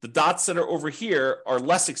 The dots that are over here are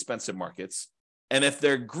less expensive markets. And if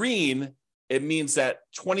they're green, it means that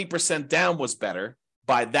 20% down was better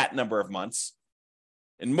by that number of months.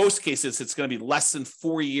 In most cases, it's going to be less than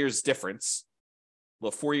 4 years difference.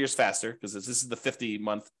 Well, 4 years faster, because this is the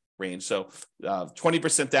 50-month range. So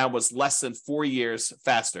 20% down was less than 4 years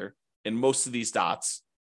faster in most of these dots,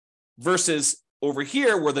 versus over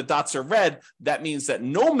here where the dots are red, that means that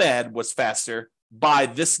nomad was faster by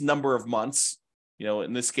this number of months.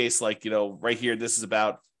 In this case, like, right here, this is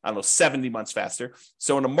about, 70 months faster.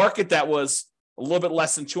 So in a market that was a little bit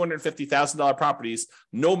less than $250,000 properties,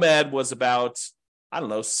 nomad was about,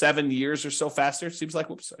 7 years or so faster. Seems like,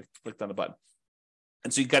 whoops, I clicked on the button.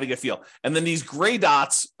 And so you got to get a feel. And then these gray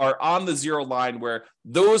dots are on the zero line where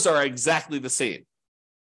those are exactly the same.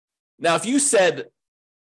 Now, if you said,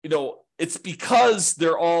 it's because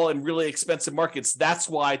they're all in really expensive markets, that's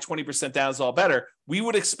why 20% down is all better, we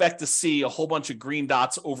would expect to see a whole bunch of green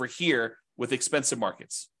dots over here with expensive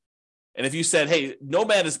markets. And if you said, hey,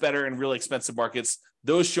 nomad is better in really expensive markets,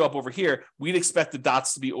 those show up over here, we'd expect the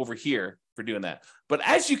dots to be over here for doing that. But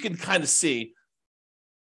as you can kind of see,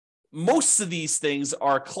 most of these things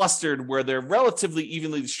are clustered where they're relatively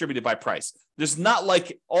evenly distributed by price. There's not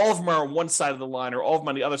like all of them are on one side of the line or all of them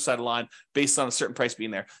on the other side of the line based on a certain price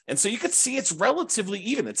being there. And so you could see it's relatively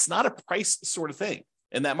even. It's not a price sort of thing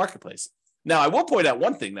in that marketplace. Now, I will point out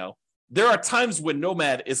one thing, though. There are times when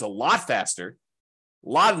nomad is a lot faster, a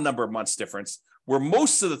lot of number of months difference, where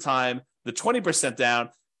most of the time, the 20% down,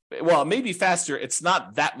 well, it may be faster. It's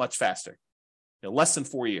not that much faster, less than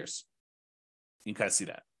 4 years. You can kind of see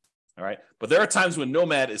that. All right. But there are times when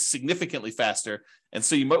nomad is significantly faster. And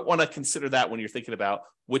so you might want to consider that when you're thinking about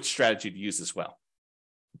which strategy to use as well.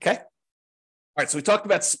 Okay. All right. So we talked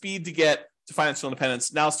about speed to get to financial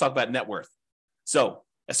independence. Now let's talk about net worth. So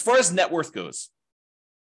as far as net worth goes,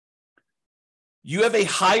 you have a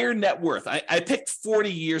higher net worth. I picked 40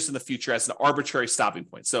 years in the future as an arbitrary stopping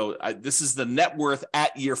point. So this is the net worth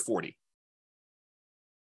at year 40.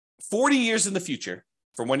 40 years in the future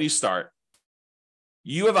from when you start,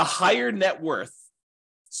 you have a higher net worth,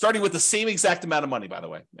 starting with the same exact amount of money, by the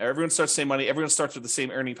way. Everyone starts the same money. Everyone starts with the same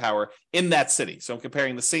earning power in that city. So I'm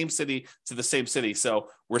comparing the same city to the same city. So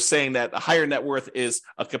we're saying that a higher net worth is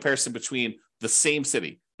a comparison between the same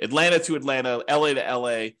city, Atlanta to Atlanta, LA to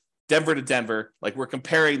LA, Denver to Denver. Like, we're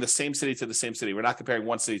comparing the same city to the same city. We're not comparing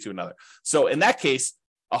one city to another. So in that case,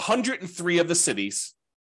 103 of the cities,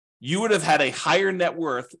 you would have had a higher net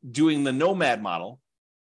worth doing the nomad model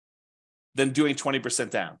than doing 20%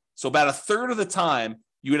 down. So about a third of the time,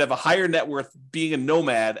 you would have a higher net worth being a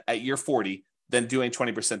nomad at year 40 than doing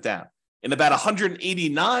 20% down. In about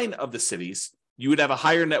 189 of the cities, you would have a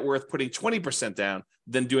higher net worth putting 20% down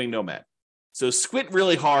than doing nomad. So squint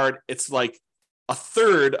really hard. It's like a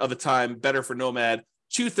third of the time better for nomad,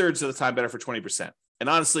 2/3 of the time better for 20%. And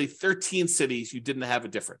honestly, 13 cities, you didn't have a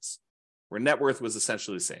difference where net worth was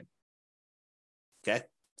essentially the same. Okay.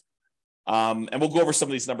 And we'll go over some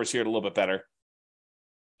of these numbers here a little bit better.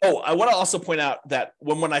 Oh, I want to also point out that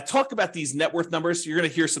when I talk about these net worth numbers, you're going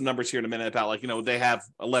to hear some numbers here in a minute about they have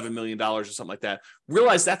 $11 million or something like that.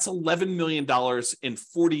 Realize that's $11 million in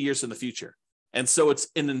 40 years in the future. And so it's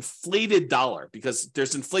an inflated dollar because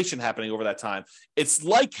there's inflation happening over that time. It's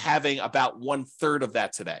like having about 1/3 of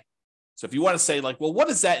that today. So if you want to say well, what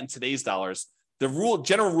is that in today's dollars? The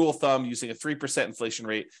general rule of thumb using a 3% inflation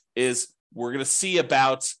rate is we're going to see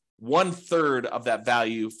about 1/3 of that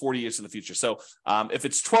value 40 years in the future. So if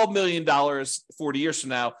it's $12 million 40 years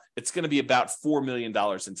from now, it's going to be about $4 million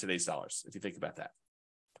in today's dollars, if you think about that.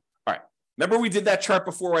 All right. Remember we did that chart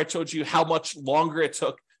before where I told you how much longer it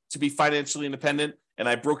took to be financially independent? And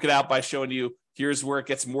I broke it out by showing you here's where it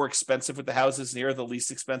gets more expensive with the houses, and here are the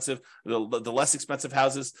least expensive, the less expensive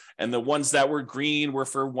houses. And the ones that were green were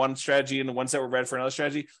for one strategy, and the ones that were red for another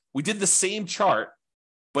strategy. We did the same chart,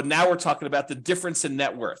 but now we're talking about the difference in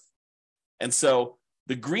net worth. And so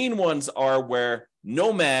the green ones are where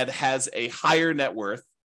nomad has a higher net worth,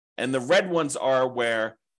 and the red ones are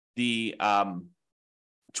where the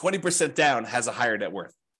 20% down has a higher net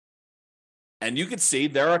worth. And you can see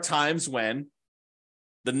there are times when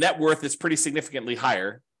the net worth is pretty significantly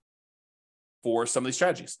higher for some of these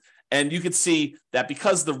strategies. And you can see that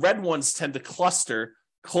because the red ones tend to cluster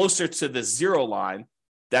closer to the zero line,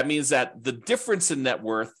 that means that the difference in net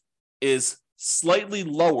worth is slightly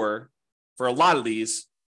lower for a lot of these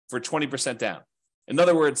for 20% down. In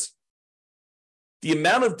other words, the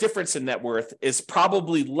amount of difference in net worth is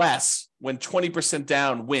probably less when 20%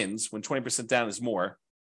 down wins, when 20% down is more.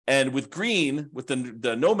 And with green, with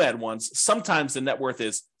the nomad ones, sometimes the net worth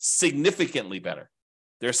is significantly better.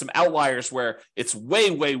 There are some outliers where it's way,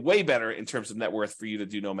 way, way better in terms of net worth for you to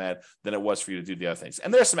do nomad than it was for you to do the other things.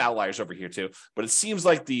 And there are some outliers over here too, but it seems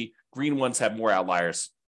like the green ones have more outliers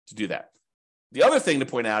to do that. The other thing to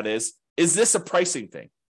point out is this a pricing thing?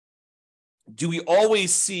 Do we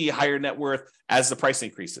always see higher net worth as the price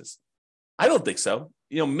increases? I don't think so.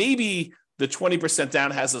 Maybe the 20%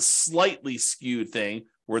 down has a slightly skewed thing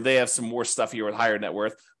where they have some more stuff here with higher net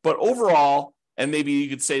worth. But overall, and maybe you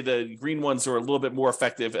could say the green ones are a little bit more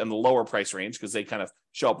effective in the lower price range because they kind of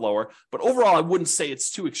show up lower. But overall, I wouldn't say it's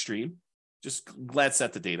too extreme. Just glance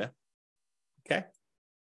at the data. Okay.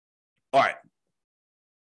 All right.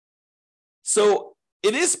 So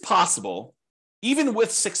it is possible, even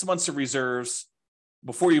with 6 months of reserves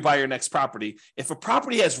before you buy your next property, if a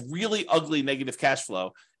property has really ugly negative cash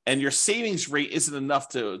flow and your savings rate isn't enough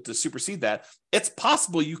to supersede that, it's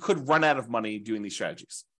possible you could run out of money doing these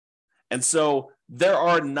strategies. And so there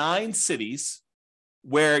are 9 cities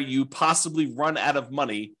where you possibly run out of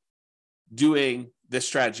money doing this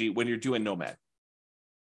strategy when you're doing nomad.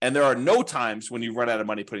 And there are no times when you run out of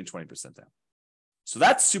money putting 20% down. So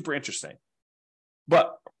that's super interesting.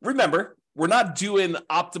 But remember, we're not doing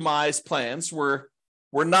optimized plans. We're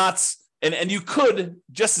not, and you could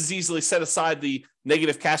just as easily set aside the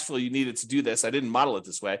negative cash flow you needed to do this. I didn't model it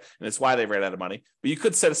this way, and it's why they ran out of money. But you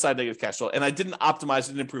could set aside negative cash flow, and I didn't optimize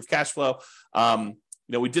it and improve cash flow.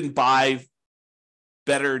 We didn't buy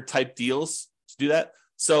better type deals to do that.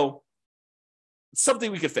 So it's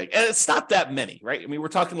something we could fake, and it's not that many, right? I mean, we're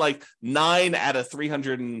talking like 9 out of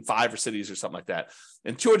 305 cities or something like that.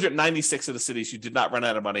 And 296 of the cities, you did not run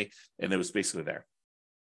out of money, and it was basically there.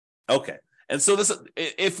 Okay. And so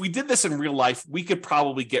if we did this in real life, we could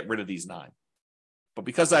probably get rid of these 9. But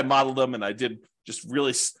because I modeled them and I did just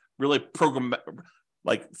really, really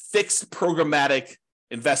fixed programmatic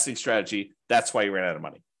investing strategy, that's why you ran out of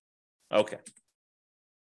money. Okay.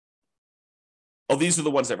 Oh, these are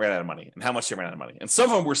the ones that ran out of money and how much they ran out of money. And some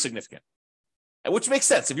of them were significant, which makes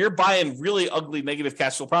sense. If you're buying really ugly negative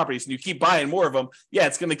cash flow properties and you keep buying more of them, yeah,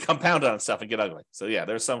 it's going to compound on itself and get ugly. So yeah,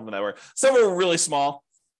 there's some of them some of them were really small.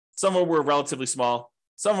 Some of them were relatively small.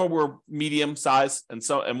 Some of them were medium size. And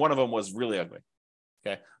one of them was really ugly.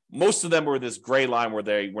 Okay. Most of them were this gray line where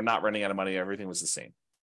they were not running out of money. Everything was the same.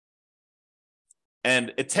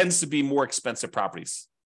 And it tends to be more expensive properties,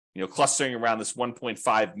 clustering around this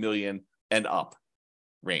 1.5 million and up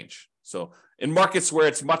range. So in markets where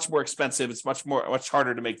it's much more expensive, it's much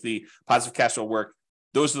harder to make the positive cash flow work.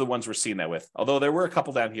 Those are the ones we're seeing that with. Although there were a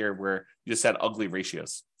couple down here where you just had ugly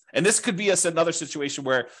ratios. And this could be another situation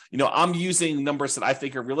where, I'm using numbers that I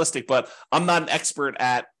think are realistic, but I'm not an expert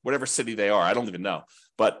at whatever city they are. I don't even know.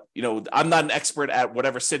 But, I'm not an expert at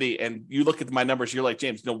whatever city. And you look at my numbers, you're like,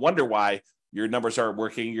 James, no wonder why your numbers aren't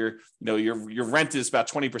working. Your rent is about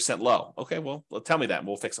 20% low. Okay, well, tell me that and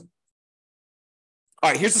we'll fix them. All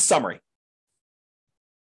right, here's the summary.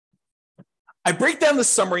 I break down the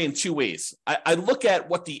summary in two ways. I look at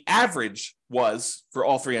what the average was for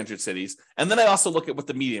all 300 cities, and then I also look at what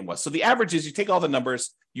the median was. So the average is you take all the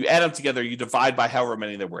numbers, you add them together, you divide by however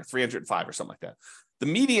many there were, 305 or something like that. The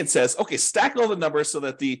median says, okay, stack all the numbers so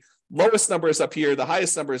that the lowest number is up here, the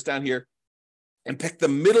highest number is down here, and pick the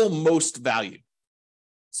middlemost value.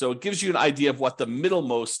 So it gives you an idea of what the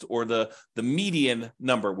middlemost or the median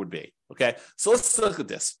number would be, okay? So let's look at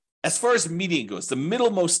this. As far as median goes, the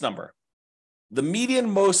middlemost number, the median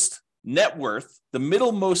most net worth, the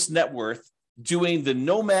middlemost net worth doing the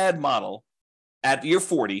Nomad model at year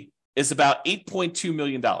 40 is about $8.2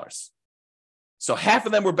 million. So half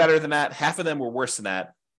of them were better than that. Half of them were worse than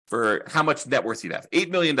that for how much net worth you'd have. $8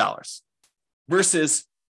 million versus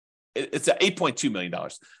it's at $8.2 million.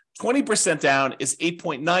 20% down is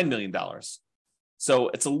 $8.9 million. So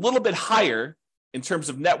it's a little bit higher in terms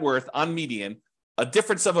of net worth on median, a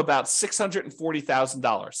difference of about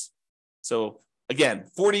 $640,000. So again,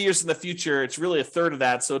 40 years in the future, it's really a third of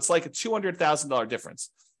that. So it's like a $200,000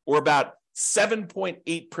 difference, or about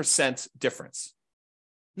 7.8% difference.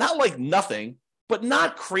 Not like nothing, but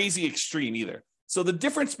not crazy extreme either. So the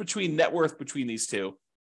difference between net worth between these two,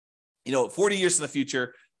 40 years in the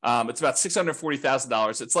future, it's about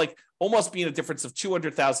 $640,000. It's like almost being a difference of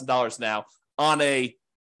 $200,000 now on a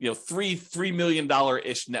 $3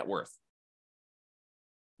 million-ish net worth.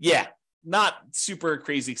 Yeah. Not super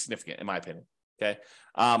crazy significant, in my opinion. Okay.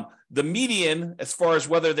 The median, as far as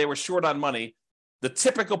whether they were short on money, the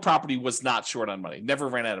typical property was not short on money, never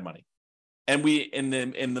ran out of money. And we, in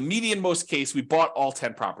the median most case, we bought all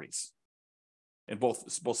 10 properties in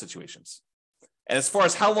both situations. And as far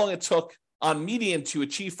as how long it took on median to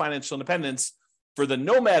achieve financial independence, for the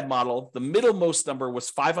Nomad model, the middlemost number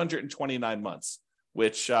was 529 months.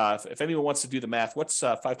 Which, if anyone wants to do the math, what's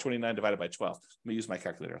 529 divided by 12? Let me use my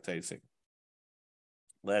calculator. I'll tell you in a second.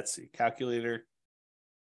 Let's see. Calculator.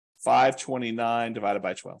 529 divided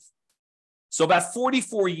by 12. So about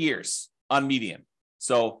 44 years on median.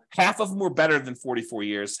 So half of them were better than 44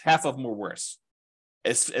 years. Half of them were worse.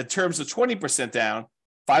 In terms of 20% down,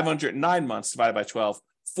 509 months divided by 12,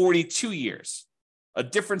 42 years. A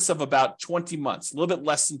difference of about 20 months. A little bit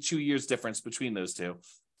less than 2 years difference between those two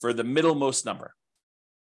for the middlemost number.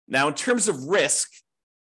 Now, in terms of risk,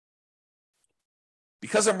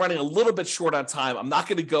 because I'm running a little bit short on time, I'm not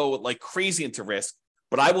going to go like crazy into risk,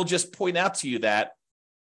 but I will just point out to you that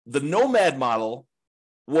the Nomad model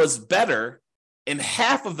was better in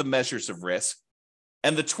half of the measures of risk,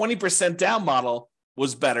 and the 20% down model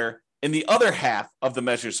was better in the other half of the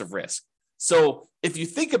measures of risk. So if you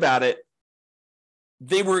think about it,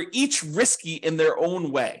 they were each risky in their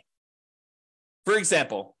own way. For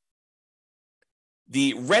example,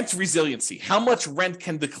 the rent resiliency, how much rent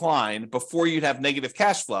can decline before you'd have negative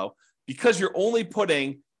cash flow, because you're only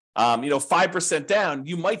putting 5% down,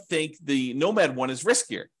 you might think the Nomad one is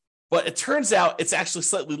riskier. But it turns out it's actually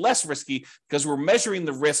slightly less risky because we're measuring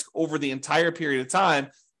the risk over the entire period of time.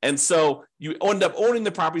 And so you end up owning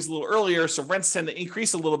the properties a little earlier, so rents tend to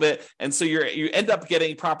increase a little bit. And so you end up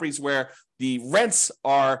getting properties where the rents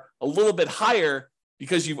are a little bit higher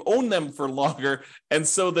because you've owned them for longer. And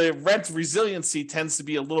so the rent resiliency tends to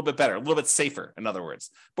be a little bit better, a little bit safer, in other words.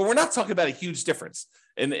 But we're not talking about a huge difference.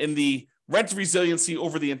 In the rent resiliency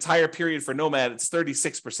over the entire period for Nomad, it's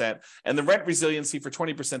 36%. And the rent resiliency for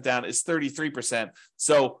 20% down is 33%.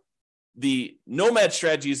 So the Nomad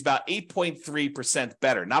strategy is about 8.3%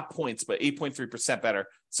 better, not points, but 8.3% better.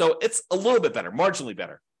 So it's a little bit better, marginally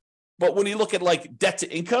better. But when you look at like debt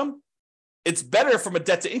to income, it's better from a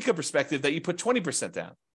debt to income perspective that you put 20%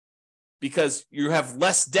 down because you have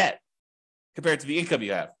less debt compared to the income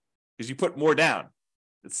you have because you put more down.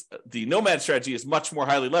 The Nomad strategy is much more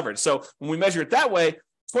highly leveraged. So when we measure it that way,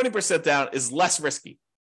 20% down is less risky.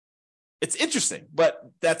 It's interesting, but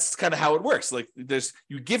that's kind of how it works. Like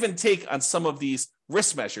you give and take on some of these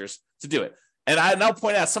risk measures to do it. And I'll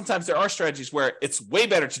point out, sometimes there are strategies where it's way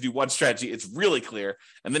better to do one strategy. It's really clear.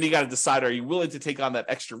 And then you got to decide, are you willing to take on that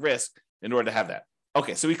extra risk in order to have that?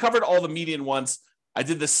 Okay, so we covered all the median ones. I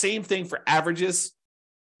did the same thing for averages.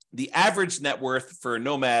 The average net worth for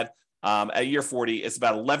Nomad at year 40 is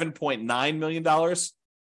about $11.9 million.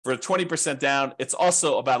 For 20% down, it's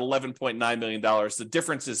also about $11.9 million. The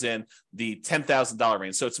difference is in the $10,000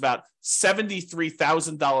 range. So it's about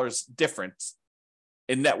 $73,000 difference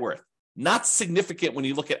in net worth. Not significant when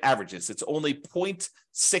you look at averages. It's only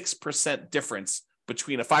 0.6% difference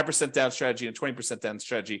between a 5% down strategy and 20% down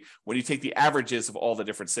strategy when you take the averages of all the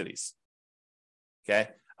different cities. Okay.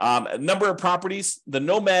 Number of properties, the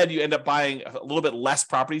Nomad, you end up buying a little bit less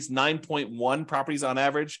properties, 9.1 properties on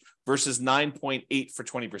average versus 9.8 for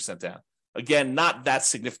 20% down. Again, not that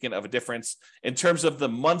significant of a difference. In terms of the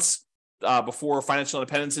months before financial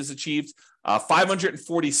independence is achieved,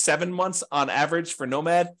 547 months on average for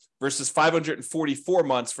Nomad versus 544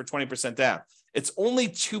 months for 20% down. It's only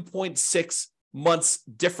 2.6 months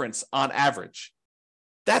difference on average.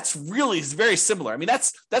 That's really very similar. I mean,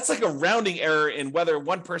 that's like a rounding error in whether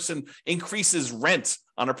one person increases rent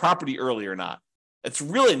on a property early or not. It's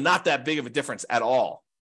really not that big of a difference at all.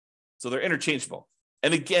 So they're interchangeable.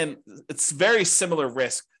 And again, it's very similar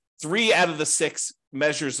risk. 3 out of the 6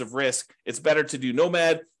 measures of risk, it's better to do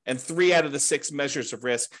Nomad, and 3 out of the 6 measures of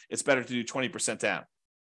risk, it's better to do 20% down.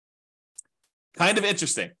 Kind of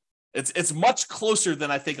interesting. It's much closer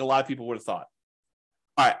than I think a lot of people would have thought.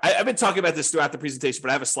 All right, I've been talking about this throughout the presentation, but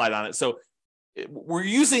I have a slide on it. So we're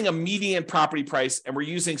using a median property price, and we're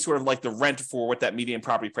using sort of like the rent for what that median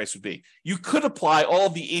property price would be. You could apply all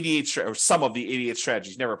of the 88, or some of the 88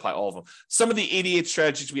 strategies, never apply all of them. Some of the 88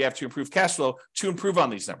 strategies we have to improve cash flow to improve on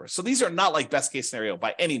these numbers. So these are not like best case scenario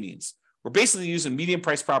by any means. We're basically using median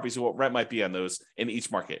price properties and what rent might be on those in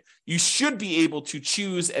each market. You should be able to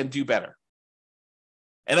choose and do better.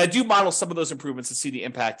 And I do model some of those improvements and see the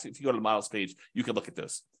impact. If you go to the models page, you can look at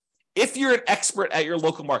those. If you're an expert at your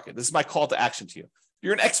local market, this is my call to action to you.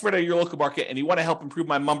 You're an expert at your local market and you want to help improve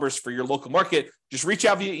my numbers for your local market, just reach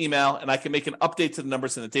out via email and I can make an update to the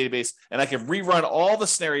numbers in the database and I can rerun all the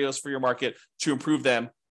scenarios for your market to improve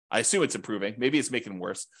them. I assume it's improving. Maybe it's making them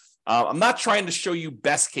worse. I'm not trying to show you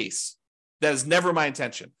best case. That is never my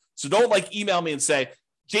intention. So don't email me and say,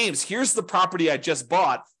 James, here's the property I just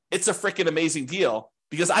bought. It's a freaking amazing deal,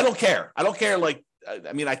 because I don't care. I don't care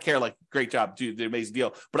I care great job, dude, the amazing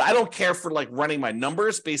deal. But I don't care for running my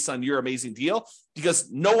numbers based on your amazing deal,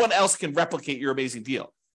 because no one else can replicate your amazing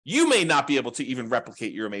deal. You may not be able to even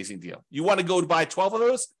replicate your amazing deal. You want to go to buy 12 of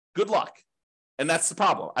those? Good luck. And that's the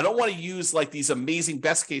problem. I don't want to use these amazing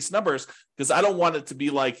best case numbers, because I don't want it to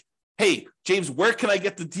be hey, James, where can I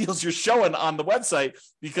get the deals you're showing on the website?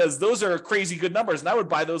 Because those are crazy good numbers. And I would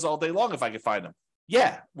buy those all day long if I could find them.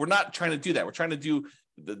 Yeah, we're not trying to do that. We're trying to do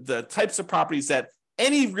the types of properties that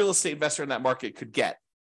any real estate investor in that market could get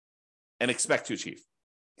and expect to achieve.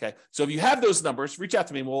 Okay, so if you have those numbers, reach out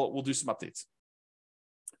to me and we'll do some updates.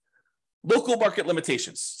 Local market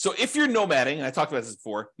limitations. So if you're nomading, and I talked about this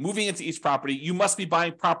before, moving into each property, you must be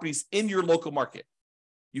buying properties in your local market.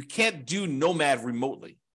 You can't do nomad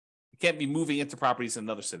remotely. You can't be moving into properties in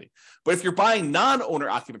another city. But if you're buying non-owner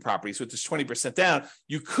occupant properties, which is 20% down,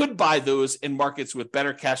 you could buy those in markets with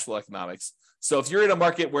better cash flow economics. So if you're in a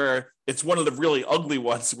market where it's one of the really ugly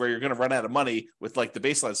ones where you're going to run out of money with the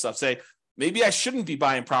baseline stuff, say, maybe I shouldn't be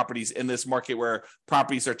buying properties in this market where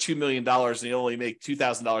properties are $2 million and you only make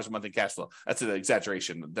 $2,000 a month in cash flow. That's an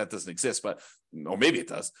exaggeration. That doesn't exist, or maybe it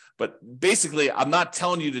does. But basically, I'm not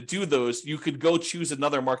telling you to do those. You could go choose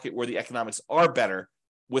another market where the economics are better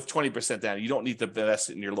with 20% down. You don't need to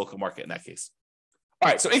invest in your local market in that case. All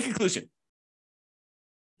right. So in conclusion,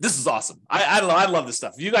 this is awesome. I don't know. I love this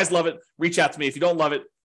stuff. If you guys love it, reach out to me. If you don't love it,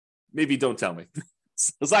 maybe don't tell me,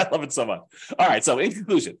 because I love it so much. All right. So in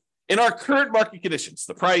conclusion, in our current market conditions,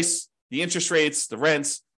 the price, the interest rates, the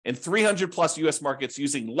rents, in 300 plus U.S. markets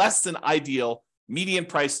using less than ideal median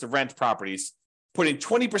price to rent properties, putting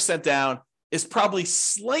 20% down is probably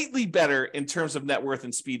slightly better in terms of net worth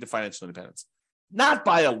and speed to financial independence. Not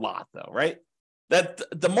by a lot, though, right? That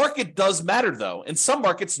the market does matter, though. In some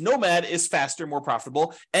markets, nomad is faster, more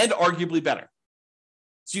profitable, and arguably better.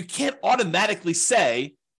 So you can't automatically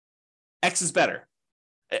say X is better.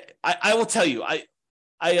 I will tell you,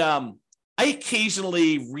 I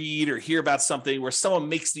occasionally read or hear about something where someone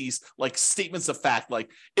makes these statements of fact,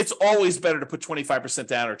 it's always better to put 25%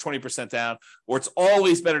 down or 20% down, or it's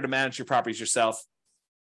always better to manage your properties yourself.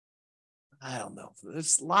 I don't know.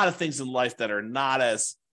 There's a lot of things in life that are not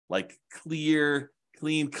as clear,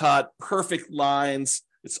 clean cut, perfect lines.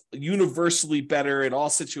 It's universally better in all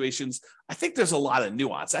situations. I think there's a lot of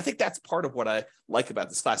nuance. I think that's part of what I like about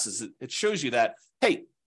this class is it shows you that, hey,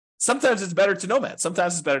 sometimes it's better to nomad.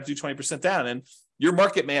 Sometimes it's better to do 20% down, and your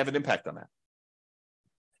market may have an impact on that.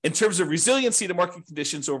 In terms of resiliency to market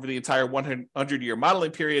conditions over the entire 100-year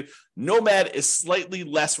modeling period, nomad is slightly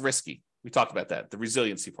less risky. We talked about that, the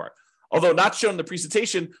resiliency part. Although not shown in the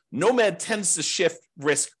presentation, nomad tends to shift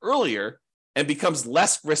risk earlier and becomes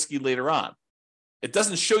less risky later on. It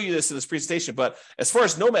doesn't show you this in this presentation, but as far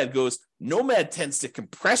as Nomad goes, Nomad tends to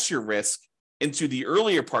compress your risk into the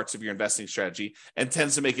earlier parts of your investing strategy and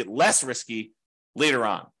tends to make it less risky later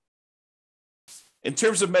on. In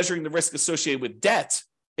terms of measuring the risk associated with debt,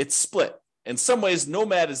 it's split. In some ways,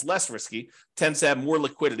 Nomad is less risky, tends to have more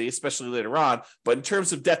liquidity, especially later on. But in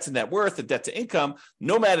terms of debt to net worth and debt to income,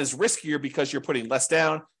 Nomad is riskier because you're putting less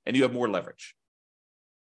down and you have more leverage.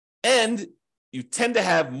 And you tend to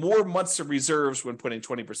have more months of reserves when putting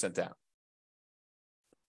 20% down.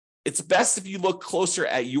 It's best if you look closer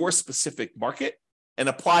at your specific market and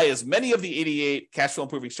apply as many of the 88 cash flow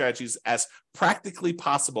improving strategies as practically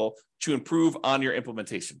possible to improve on your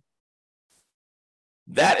implementation.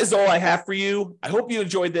 That is all I have for you. I hope you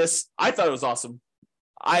enjoyed this. I thought it was awesome.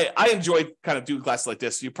 I enjoyed kind of doing classes like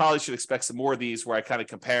this. You probably should expect some more of these where I kind of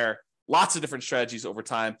compare lots of different strategies over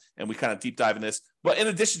time and we kind of deep dive in this. But in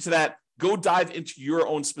addition to that, go dive into your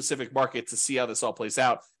own specific market to see how this all plays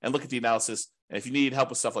out and look at the analysis. And if you need help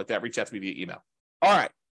with stuff like that, reach out to me via email. All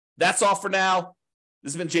right. That's all for now.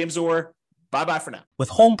 This has been James Orr. Bye-bye for now. With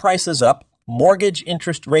home prices up, mortgage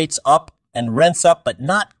interest rates up, and rents up, but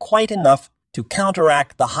not quite enough to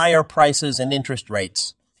counteract the higher prices and interest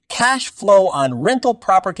rates, cash flow on rental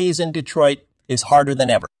properties in Detroit is harder than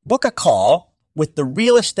ever. Book a call with the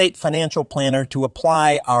Real Estate Financial Planner to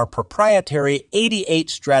apply our proprietary 88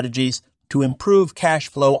 strategies to improve cash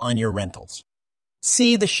flow on your rentals.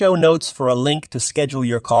 See the show notes for a link to schedule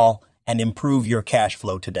your call and improve your cash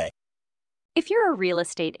flow today. If you're a real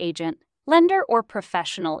estate agent, lender, or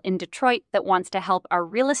professional in Detroit that wants to help our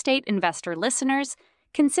real estate investor listeners,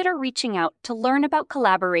 consider reaching out to learn about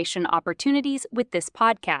collaboration opportunities with this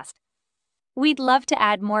podcast. We'd love to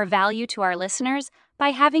add more value to our listeners by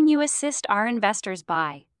having you assist our investors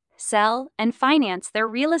buy, sell, and finance their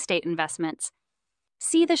real estate investments.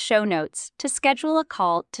 See the show notes to schedule a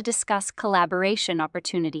call to discuss collaboration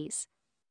opportunities.